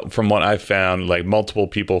what I've found, like multiple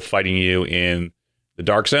people fighting you in the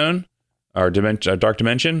Dark Zone or Dark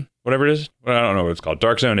Dimension, whatever it is. I don't know what it's called.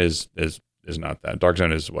 Dark Zone is not that. Dark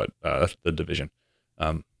Zone is what the Division.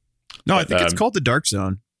 No, I think it's called the Dark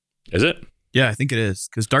Zone. Is it? Yeah, I think it is,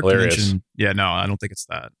 because Dark Hilarious. Dimension. Yeah, no, I don't think it's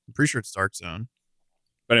that. I'm pretty sure it's Dark Zone.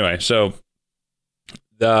 But anyway, so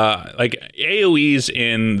the like AOE's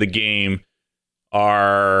in the game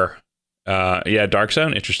are Dark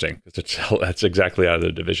Zone. Interesting. That's exactly out of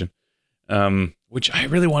the Division. Which I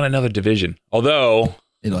really want another Division. Although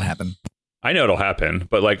it'll happen. I know it'll happen,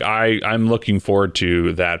 but like I'm looking forward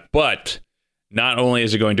to that. But not only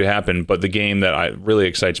is it going to happen, but the game that really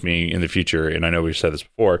excites me in the future, and I know we've said this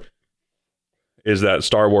before, is that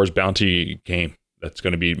Star Wars bounty game that's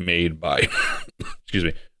going to be made by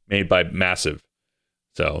made by Massive.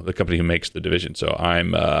 So the company who makes the Division. So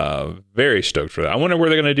I'm very stoked for that. I wonder where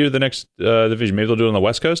they're going to do the next Division. Maybe they'll do it on the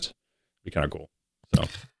West Coast. It'd be kind of cool. So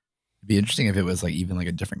it'd be interesting if it was like even like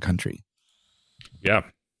a different country. Yeah.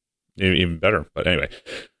 Even better. But anyway.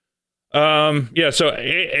 So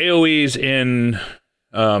AOE's in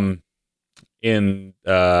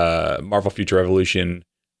Marvel Future Revolution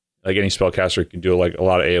like any spellcaster can do like a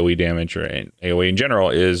lot of AoE damage, or AoE in general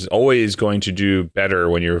is always going to do better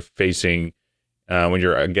when you're facing when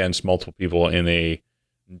you're against multiple people in a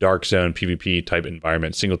dark zone PvP type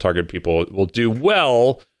environment. Single target people will do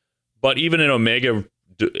well, but even in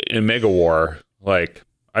Omega War, like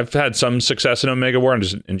I've had some success in Omega War. I'm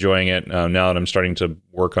just enjoying it now that I'm starting to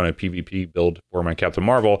work on a PvP build for my Captain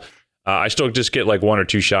Marvel. I still just get like one or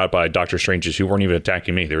two shot by Doctor Stranges who weren't even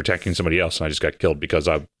attacking me. They were attacking somebody else, and I just got killed because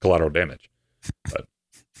of collateral damage.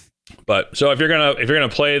 But so if you're gonna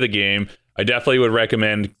play the game, I definitely would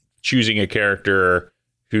recommend choosing a character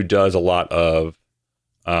who does a lot of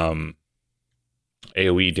AoE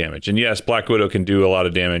damage. And yes, Black Widow can do a lot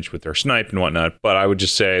of damage with her snipe and whatnot. But I would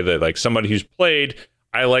just say that like somebody who's played,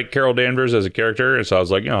 I like Carol Danvers as a character, and so I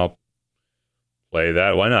was like, I'll play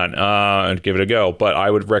that. Why not? And give it a go. But I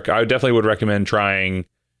definitely would recommend trying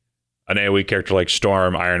an AoE character like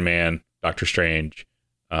Storm, Iron Man, Doctor Strange,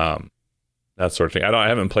 that sort of thing. I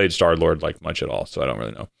haven't played Star-Lord like much at all, so I don't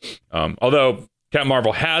really know. Although Captain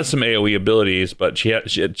Marvel has some AoE abilities, but she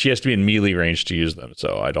has to be in melee range to use them,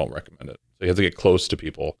 so I don't recommend it. So you have to get close to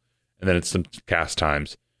people, and then it's some cast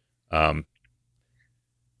times.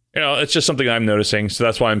 It's just something I'm noticing, so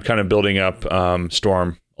that's why I'm kind of building up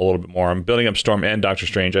Storm a little bit more. I'm building up Storm and Doctor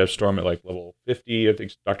Strange. I have Storm at like level 50. I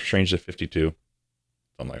think Doctor Strange is at 52.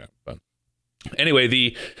 Something like that. But anyway,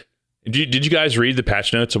 did you guys read the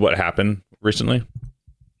patch notes of what happened recently?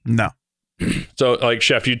 No. So like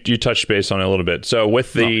Chef, you touched base on it a little bit. So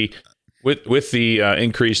with the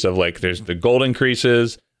increase of like there's the gold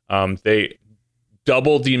increases, they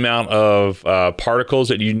doubled the amount of particles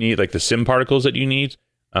that you need, like the sim particles that you need.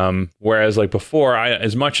 Whereas like before,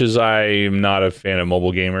 as much as I'm not a fan of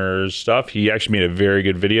mobile gamers stuff, he actually made a very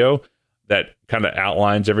good video that kind of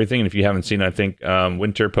outlines everything. And if you haven't seen, I think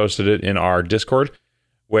Winter posted it in our Discord,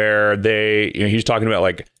 where he's talking about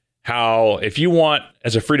like how if you want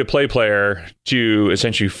as a free-to-play player to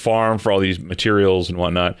essentially farm for all these materials and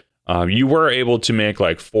whatnot, you were able to make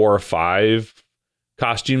like 4 or 5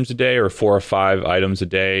 costumes a day or 4 or 5 items a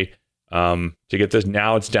day. To get this,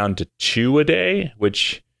 now it's down to 2 a day,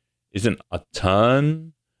 which isn't a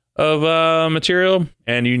ton of material.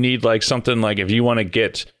 And you need like something like if you want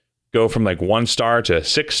to go from like 1-star to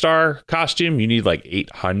 6-star costume, you need like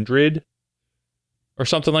 800 or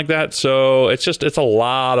something like that. So it's a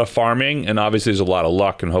lot of farming, and obviously there's a lot of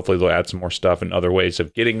luck, and hopefully they'll add some more stuff and other ways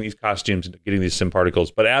of getting these costumes and getting these sim particles.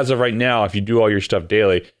 But as of right now, if you do all your stuff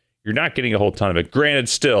daily, you're not getting a whole ton of it. Granted,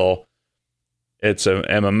 still, it's an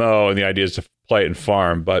MMO, and the idea is to play it and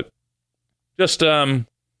farm. But just,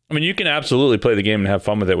 you can absolutely play the game and have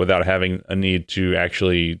fun with it without having a need to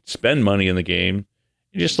actually spend money in the game.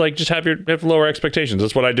 You just have lower expectations.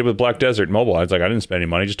 That's what I did with Black Desert Mobile. I was like, I didn't spend any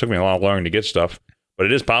money. It just took me a lot longer to get stuff, but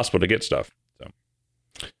it is possible to get stuff. So,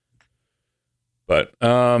 but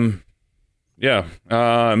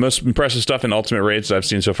most impressive stuff in Ultimate Raids that I've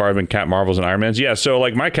seen so far have been Captain Marvels and Iron Mans. Yeah, so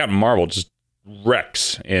like my Captain Marvel just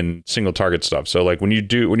wrecks in single target stuff. So like when you're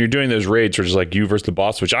doing those raids which is like you versus the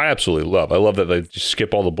boss, which I absolutely love. I love that they just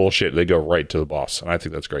skip all the bullshit, they go right to the boss, and I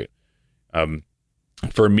think that's great.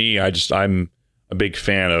 For me, I'm a big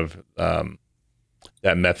fan of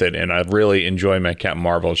that method, and I really enjoy my Captain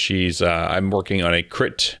Marvel. She's I'm working on a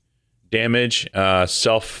crit damage,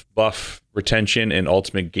 self buff retention, and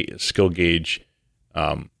ultimate skill gauge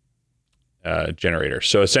generator.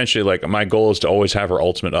 So essentially, like my goal is to always have her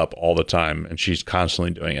ultimate up all the time, and she's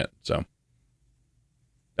constantly doing it. So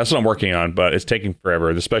that's what I'm working on, but it's taking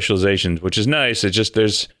forever. The specializations, which is nice, it just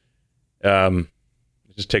it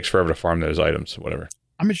just takes forever to farm those items, whatever.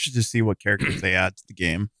 I'm interested to see what characters they add to the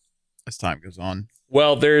game as time goes on.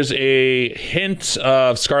 Well, there's a hint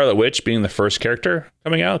of Scarlet Witch being the first character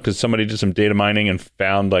coming out because somebody did some data mining and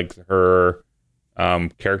found like her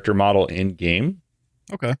character model in game.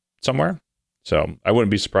 Okay. Somewhere. So I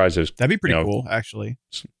wouldn't be surprised if that'd be pretty cool, actually.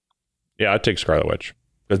 Yeah, I'd take Scarlet Witch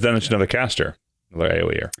because then it's another caster, another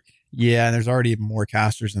AoEer. Yeah, and there's already more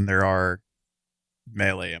casters than there are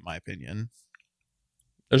melee, in my opinion.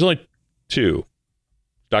 There's only 2.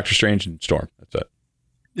 Doctor Strange and Storm. That's it.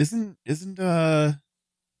 Isn't well,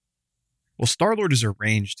 Star-Lord is a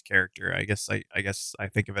ranged character. I guess I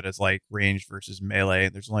think of it as like ranged versus melee.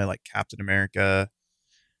 There's only like Captain America,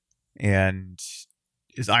 and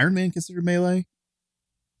is Iron Man considered melee?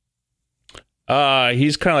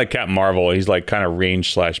 He's kind of like Captain Marvel. He's like kind of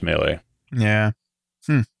range / melee. Yeah.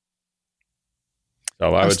 So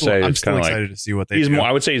I would say I'm it's kind of excited like to see what they he's do. more.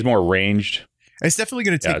 I would say he's more ranged. It's definitely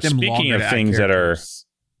going to take them speaking longer of to things add that are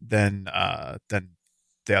than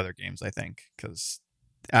the other games, I think, because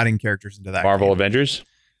adding characters into that Marvel game,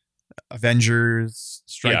 Avengers,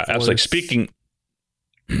 Strike Force. absolutely.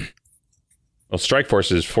 Well, Strike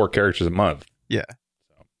Force is 4 characters a month. Yeah.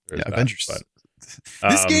 So yeah, Avengers. But,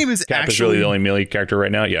 this game is Cap actually is really the only melee character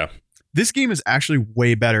right now. Yeah. This game is actually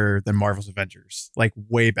way better than Marvel's Avengers. Like,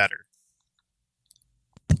 way better.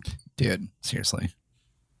 Dude, seriously.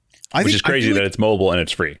 Which is crazy that it's mobile and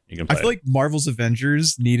it's free. You can play I feel like Marvel's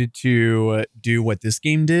Avengers needed to do what this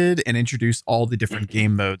game did and introduce all the different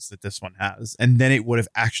game modes that this one has. And then it would have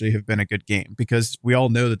actually have been a good game, because we all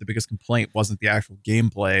know that the biggest complaint wasn't the actual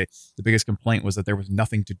gameplay. The biggest complaint was that there was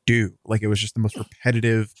nothing to do. Like, it was just the most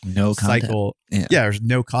repetitive cycle. Yeah, there's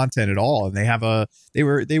no content at all. And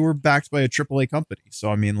they were backed by a AAA company. So,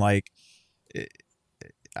 I mean, like,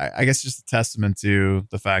 I guess just a testament to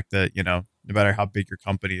the fact that, you know, no matter how big your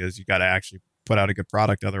company is, you got to actually put out a good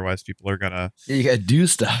product. Otherwise, people are going to... Yeah, you got to do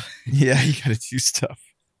stuff. Yeah, you got to do stuff.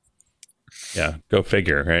 Yeah, go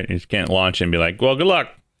figure, right? You can't launch and be like, well, good luck.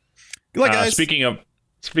 Good luck, guys. Speaking of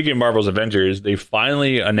Marvel's Avengers, they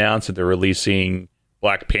finally announced that they're releasing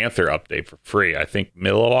Black Panther update for free. I think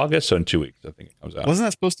middle of August, so in 2 weeks, I think it comes out. Wasn't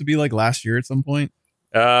that supposed to be like last year at some point?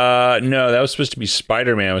 No, that was supposed to be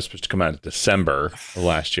Spider-Man. Was supposed to come out in December of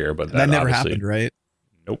last year, but that never happened, right?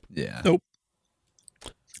 Nope. Yeah. Nope.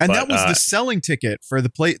 And that was the selling ticket for the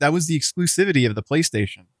play. That was the exclusivity of the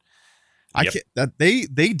PlayStation.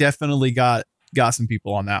 They definitely got some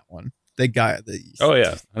people on that one. They got the. Oh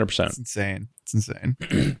yeah, 100%. It's insane. It's insane.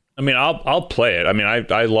 I mean, I'll play it. I mean,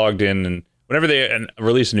 I logged in, and whenever they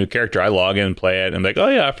release a new character, I log in and play it. And I'm like, oh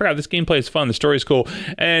yeah, I forgot this gameplay is fun. The story's cool.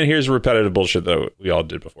 And here's repetitive bullshit that we all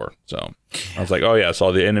did before. So I was like, oh yeah, so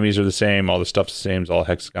all the enemies are the same, all the stuff's the same, it's all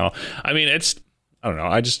hexagonal. I mean, I don't know.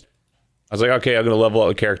 I was like, okay, I'm going to level up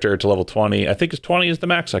the character to level 20. I think it's 20 is the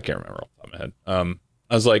max. I can't remember off the top of my head.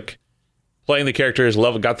 I was like playing the characters,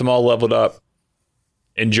 got them all leveled up,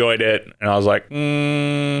 enjoyed it. And I was like,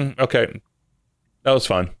 okay, that was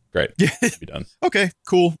fun. Great. Yeah. Be done. Okay,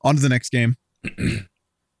 cool. On to the next game.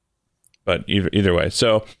 But either way.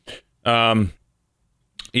 So,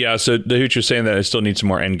 yeah, so the Hooch was saying that I still need some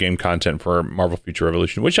more end game content for Marvel Future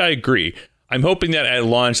Revolution, which I agree. I'm hoping that at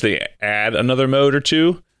launch they add another mode or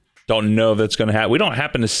two. Don't know if that's going to happen. We don't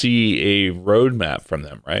happen to see a roadmap from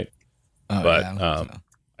them, right? But yeah,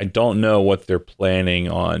 I don't know what they're planning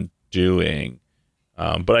on doing.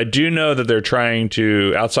 But I do know that they're trying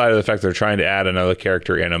to, outside of the fact they're trying to add another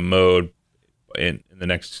character and a mode in the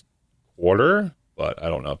next quarter. But I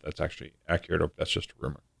don't know if that's actually accurate or if that's just a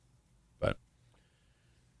rumor. But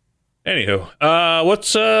anywho, what's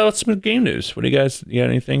some game news? What do you got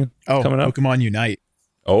anything coming up? Pokemon Unite.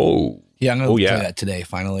 Oh. Yeah, I'm going to play that today,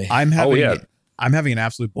 finally. I'm having an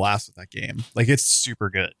absolute blast with that game. Like, it's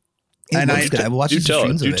super good. It looks good. I watched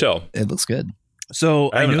streams of it. It looks good.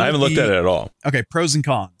 So I haven't looked at it at all. Okay, pros and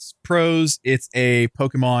cons. Pros, it's a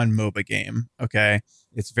Pokemon MOBA game. Okay.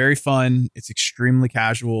 It's very fun. It's extremely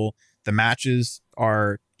casual. The matches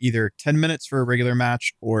are either 10 minutes for a regular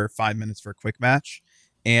match or 5 minutes for a quick match.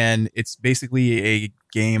 And it's basically a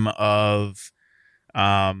game of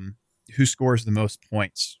who scores the most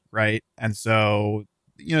points, right? And so,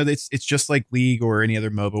 you know, it's just like League or any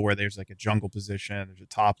other MOBA where there's like a jungle position, there's a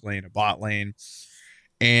top lane, a bot lane.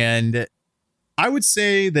 And I would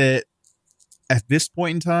say that at this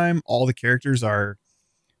point in time, all the characters are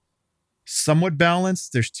somewhat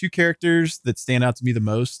balanced. There's 2 characters that stand out to me the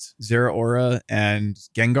most, Zeraora and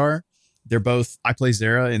Gengar. They're both, I play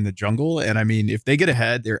Zera in the jungle, and I mean, if they get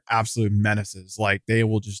ahead, they're absolute menaces. Like, they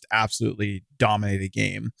will just absolutely dominate a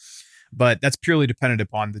game. But that's purely dependent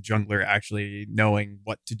upon the jungler actually knowing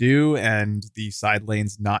what to do and the side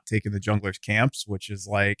lanes not taking the jungler's camps, which is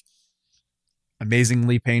like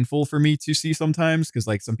amazingly painful for me to see sometimes, because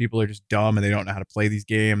like some people are just dumb and they don't know how to play these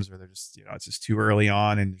games, or they're just, you know, it's just too early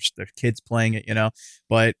on and their kids playing it, you know.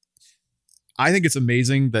 But I think it's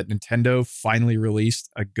amazing that Nintendo finally released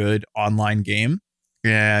a good online game,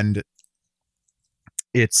 and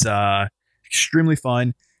it's extremely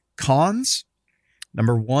fun. Cons,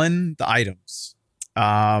 number 1, the items.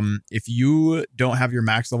 If you don't have your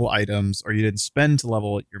max level items, or you didn't spend to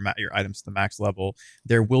level your items to the max level,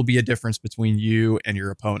 there will be a difference between you and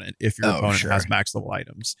your opponent if your opponent has max level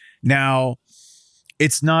items. Now,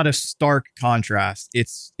 it's not a stark contrast.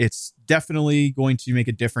 It's definitely going to make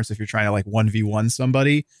a difference if you're trying to like 1v1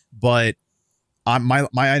 somebody, but my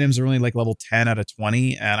items are only like level 10 out of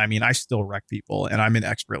 20, and I mean, I still wreck people, and I'm in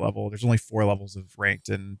expert level. There's only 4 levels of ranked,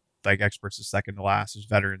 and like experts is second to last. There's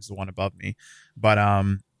veterans the one above me, but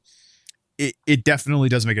it definitely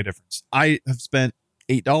does make a difference. I have spent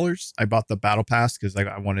 $8. I bought the battle pass because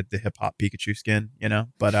I wanted the hip hop Pikachu skin,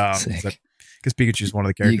 but because Pikachu is one of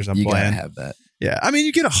the characters I'm playing. Gotta have that. Yeah, I mean,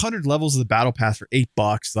 you get 100 levels of the battle pass for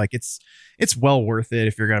 $8. Like it's well worth it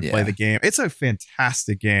if you're gonna play the game. It's a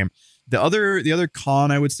fantastic game. The other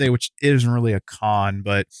con I would say, which isn't really a con,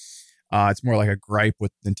 but it's more like a gripe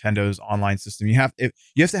with Nintendo's online system. You have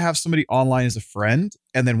to have somebody online as a friend,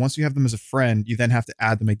 and then once you have them as a friend, you then have to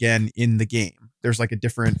add them again in the game. There's like a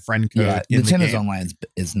different friend code. Yeah, in Nintendo's the game, online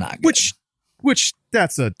is not good. Which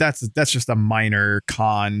that's just a minor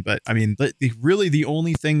con. But I mean, really the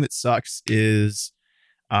only thing that sucks is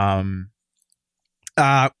let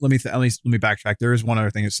me backtrack. There is one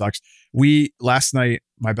other thing that sucks. Last night,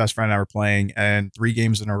 my best friend and I were playing, and 3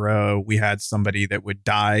 games in a row, we had somebody that would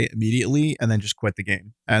die immediately and then just quit the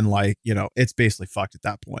game. And it's basically fucked at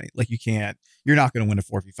that point. Like you're not going to win a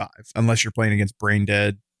 4v5 unless you're playing against brain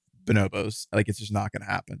dead bonobos. Like it's just not going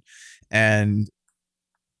to happen. And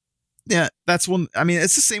yeah, that's one. I mean,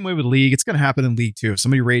 it's the same way with League. It's going to happen in League too. If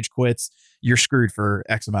somebody rage quits, you're screwed for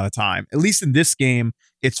X amount of time. At least in this game,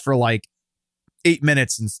 it's for like 8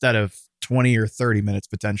 minutes instead of 20 or 30 minutes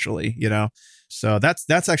potentially, So that's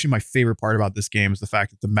actually my favorite part about this game is the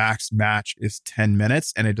fact that the max match is 10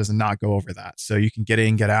 minutes and it does not go over that. So you can get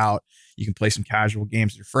in, get out. You can play some casual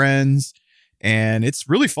games with your friends, and it's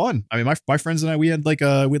really fun. I mean, my friends and I, we had like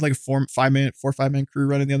a 4 or 5 man crew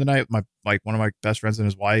running the other night. One of my best friends and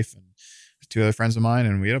his wife and 2 other friends of mine,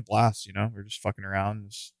 and we had a blast. We were just fucking around.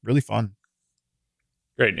 It's really fun.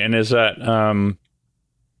 Great. And is that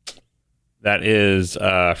that is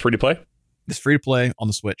free to play? It's free to play on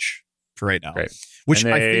the Switch for right now. Great. Which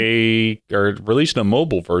and they are releasing a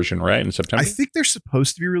mobile version, right, in September? I think they're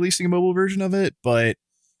supposed to be releasing a mobile version of it, but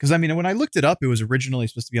because I mean, when I looked it up, it was originally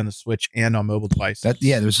supposed to be on the Switch and on mobile devices.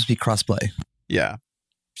 There was supposed to be crossplay. Yeah,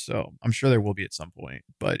 so I'm sure there will be at some point,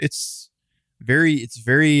 but it's very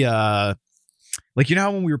like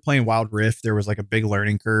how when we were playing Wild Rift, there was like a big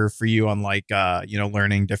learning curve for you on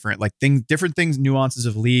learning different different things, nuances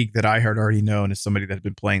of League that I had already known as somebody that had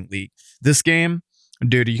been playing League. This game,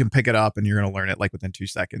 dude, you can pick it up and you're gonna learn it like within 2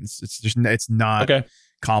 seconds. It's not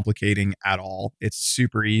complicating at all. It's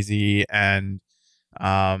super easy, and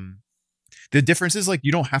the difference is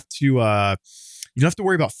you don't have to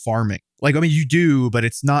worry about farming. Like, I mean, you do, but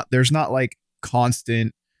there's not like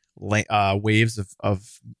constant waves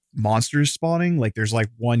of monsters spawning. Like there's like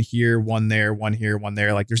one here, one there, one here, one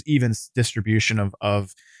there. Like there's even distribution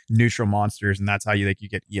of neutral monsters, and that's how you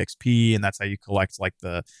get EXP, and that's how you collect like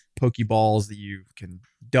the Pokeballs that you can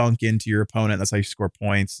dunk into your opponent. That's how you score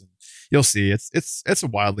points. And you'll see, it's a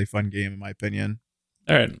wildly fun game in my opinion.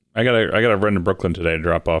 All right, I gotta run to Brooklyn today to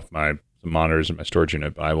drop off some monitors in my storage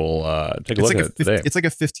unit, but I will take a look at it today. It's like a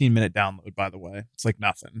 15-minute download, by the way. It's like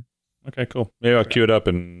nothing. Okay, cool. Maybe I'll queue it up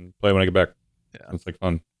and play when I get back. Yeah, it's like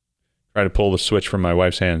fun. Try to pull the Switch from my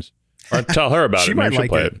wife's hands, or tell her about it. Maybe she'll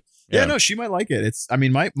play it. Yeah, no, she might like it. I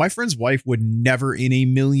mean, my friend's wife would never in a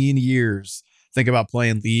million years think about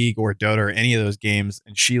playing League or Dota or any of those games,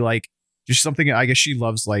 and she just something. I guess she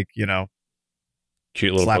loves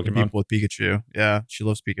cute little slapping Pokemon people with Pikachu. Yeah, she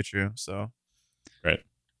loves Pikachu. So great.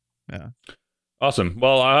 Yeah, awesome.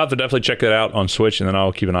 Well, I'll have to definitely check that out on Switch, and then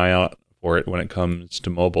I'll keep an eye out for it when it comes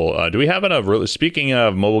to mobile. Do we have enough? Speaking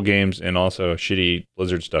of mobile games and also shitty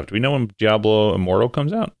Blizzard stuff, do we know when Diablo Immortal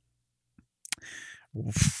comes out? I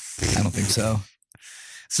don't think so.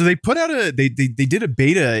 So they put out they did a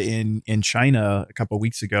beta in China a couple of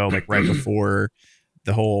weeks ago, like right before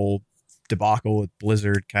the whole debacle with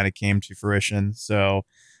Blizzard kind of came to fruition. So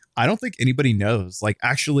I don't think anybody knows. Like,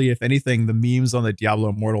 actually, if anything, the memes on the Diablo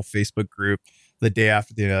Immortal Facebook group the day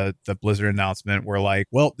after the Blizzard announcement were like,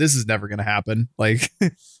 well, this is never going to happen. Like, I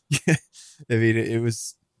mean, it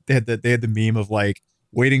was, they had the meme of like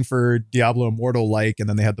waiting for Diablo Immortal, and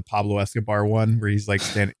then they had the Pablo Escobar one where he's like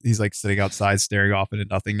sitting outside staring off into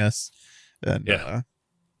nothingness. And yeah.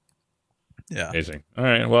 Amazing. All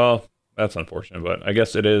right. Well, that's unfortunate, but I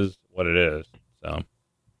guess it is what it is. So,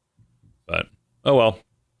 but oh well.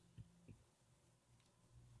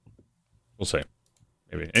 We'll see.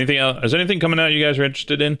 Maybe anything else? Is anything coming out you guys are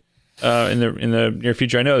interested in the near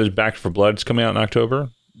future? I know there's Back 4 Blood's coming out in October.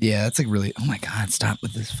 Yeah, that's like really. Oh my God! Stop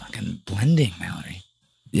with this fucking blending, Mallory.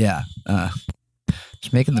 Yeah,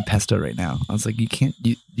 just making the pesto right now. I was like, you can't.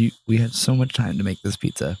 We have so much time to make this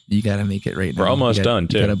pizza. You got to make it right now. We're almost done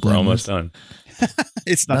too. We're almost done.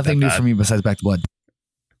 It's not nothing new for me besides Back 4 Blood.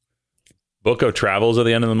 Book of Travels at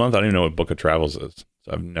the end of the month. I don't even know what Book of Travels is,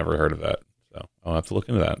 so I've never heard of that. So I'll have to look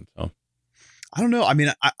into that. So. I don't know. I mean,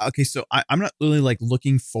 so I'm not really like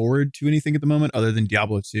looking forward to anything at the moment other than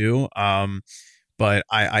Diablo 2. But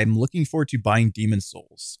I'm looking forward to buying Demon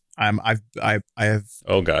Souls. I have.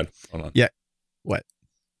 Oh God, hold on. Yeah. What?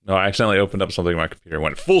 No, I accidentally opened up something on my computer.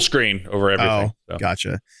 Went full screen over everything. Oh,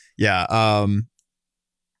 gotcha. Yeah.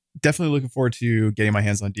 Definitely looking forward to getting my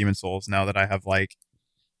hands on Demon Souls now that I have like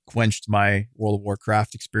quenched my World of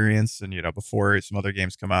Warcraft experience, and before some other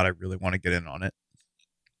games come out, I really want to get in on it.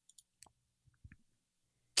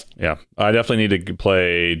 Yeah, I definitely need to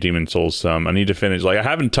play Demon Souls some. I need to finish. Like, I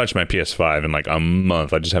haven't touched my PS5 in like a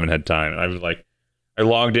month. I just haven't had time. I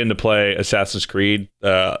logged in to play Assassin's Creed,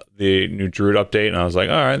 the new Druid update, and I was like,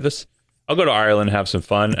 all right, I'll go to Ireland and have some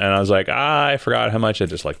fun. And I was like, I forgot how much I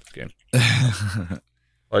disliked this game.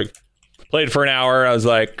 Like, played for an hour. I was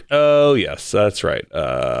like, oh yes, that's right.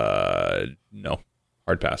 No,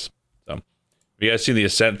 hard pass. So, have you guys seen the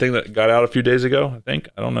Ascent thing that got out a few days ago? I think.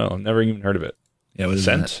 I don't know. I've never even heard of it. Yeah, what is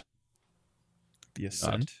Ascent? that? The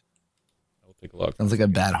Ascent. I'll take a look. Sounds like a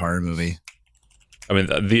bad horror movie. I mean,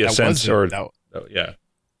 the Ascent yeah.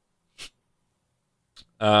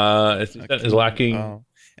 Ascent is lacking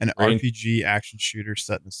an RPG action shooter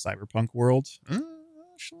set in a cyberpunk world.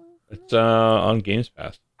 It's on Games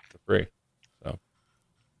Pass for free. So, I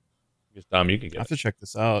guess Dom, you can get. I have to check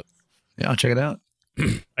this out. Yeah, I'll check it out.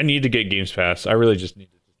 I need to get Games Pass. I really just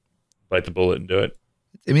need to bite the bullet and do it.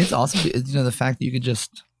 I mean, it's awesome. The fact that you could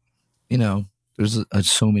just, there's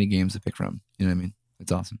so many games to pick from. You know what I mean?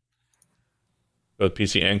 It's awesome. Both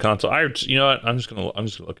PC and console. You know what? I'm just gonna look at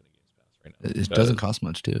Games Pass right now. It doesn't cost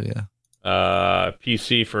much too. Yeah.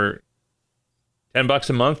 PC for $10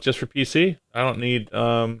 a month just for PC. I don't need.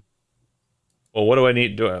 Well, what do I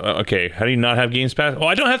need? Okay, how do you not have Games Pass? Oh,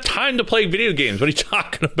 I don't have time to play video games. What are you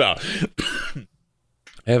talking about?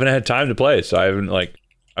 I haven't had time to play, so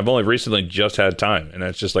I've only recently just had time, and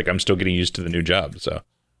it's just like I'm still getting used to the new job. So,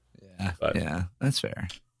 yeah, that's fair.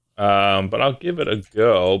 But I'll give it a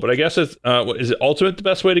go. But I guess it's is it Ultimate the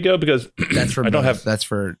best way to go? Because that's for that's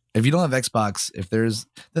for if you don't have Xbox. If there's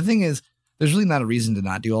the thing is, there's really not a reason to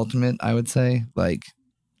not do Ultimate. I would say I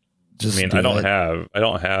don't have.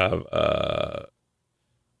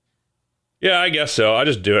 Yeah, I guess so. I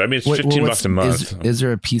just do it. I mean, it's $15 a month. Is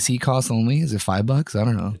there a PC cost only? Is it $5? I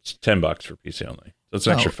don't know. It's $10 for PC only. So it's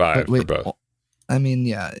an extra $5 for both. I mean,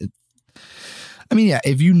 yeah.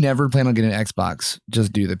 If you never plan on getting an Xbox,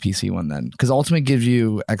 just do the PC one then, because Ultimate gives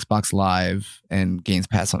you Xbox Live and Games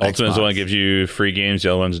Pass on Xbox. Ultimate is the one that gives you free games. The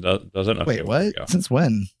other ones doesn't. Okay, wait, what? Since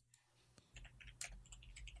when?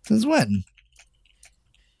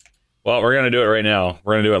 Well, we're gonna do it right now.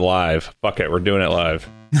 We're gonna do it live. Fuck it, we're doing it live.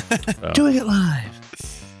 So, doing it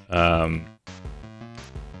live. I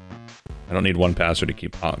don't need one password to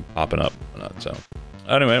keep popping up. So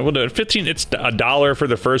anyway, we'll do it. It's $1 for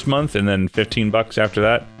the first month, and then $15 after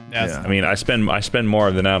that. Yeah. I mean, I spend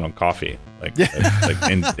more than that on coffee, like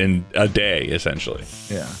in a day, essentially.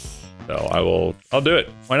 Yeah. So I'll do it.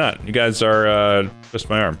 Why not? You guys are twist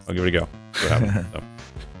my arm. I'll give it a go. See what happens. So.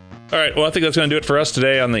 All right. Well, I think that's going to do it for us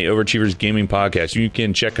today on the Overachievers Gaming Podcast. You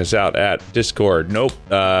can check us out at Discord. Nope.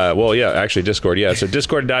 Discord. Yeah. So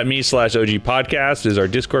discord.me/OG Podcast is our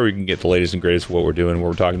Discord. We can get the latest and greatest of what we're doing, what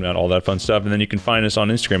we're talking about, all that fun stuff. And then you can find us on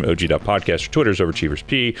Instagram at OG.podcast. Or Twitter's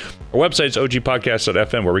OverachieversP. Our website's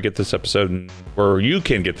OGPodcast.fm, where we get this episode and where you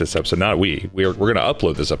can get this episode. Not we. We're going to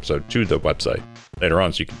upload this episode to the website later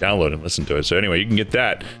on, so you can download and listen to it. So anyway, you can get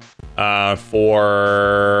that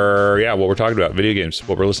for what we're talking about, video games,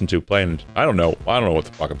 what we're listening to, playing. I don't know what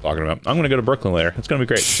the fuck I'm talking about. I'm gonna go to Brooklyn later. It's gonna be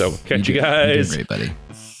great. So catch you guys. Great, buddy.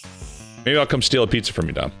 Maybe I'll come steal a pizza from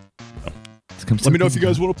you, Dom. Let me know if you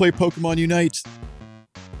guys want to play Pokemon Unite.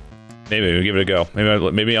 Maybe we'll give it a go.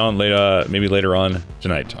 Maybe later on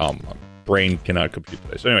tonight. My brain cannot compute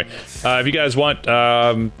today. So anyway, if you guys want,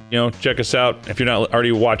 check us out. If you're not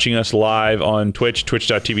already watching us live on Twitch,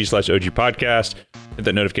 twitch.tv/OG Podcast. Hit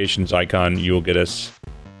that notifications icon. You will get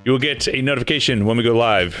a notification when we go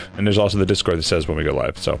live. And there's also the Discord that says when we go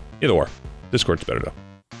live. So either or. Discord's better though,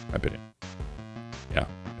 in my opinion. Yeah.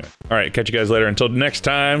 All right. Catch you guys later. Until next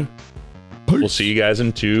time, we'll see you guys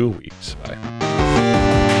in 2 weeks. Bye.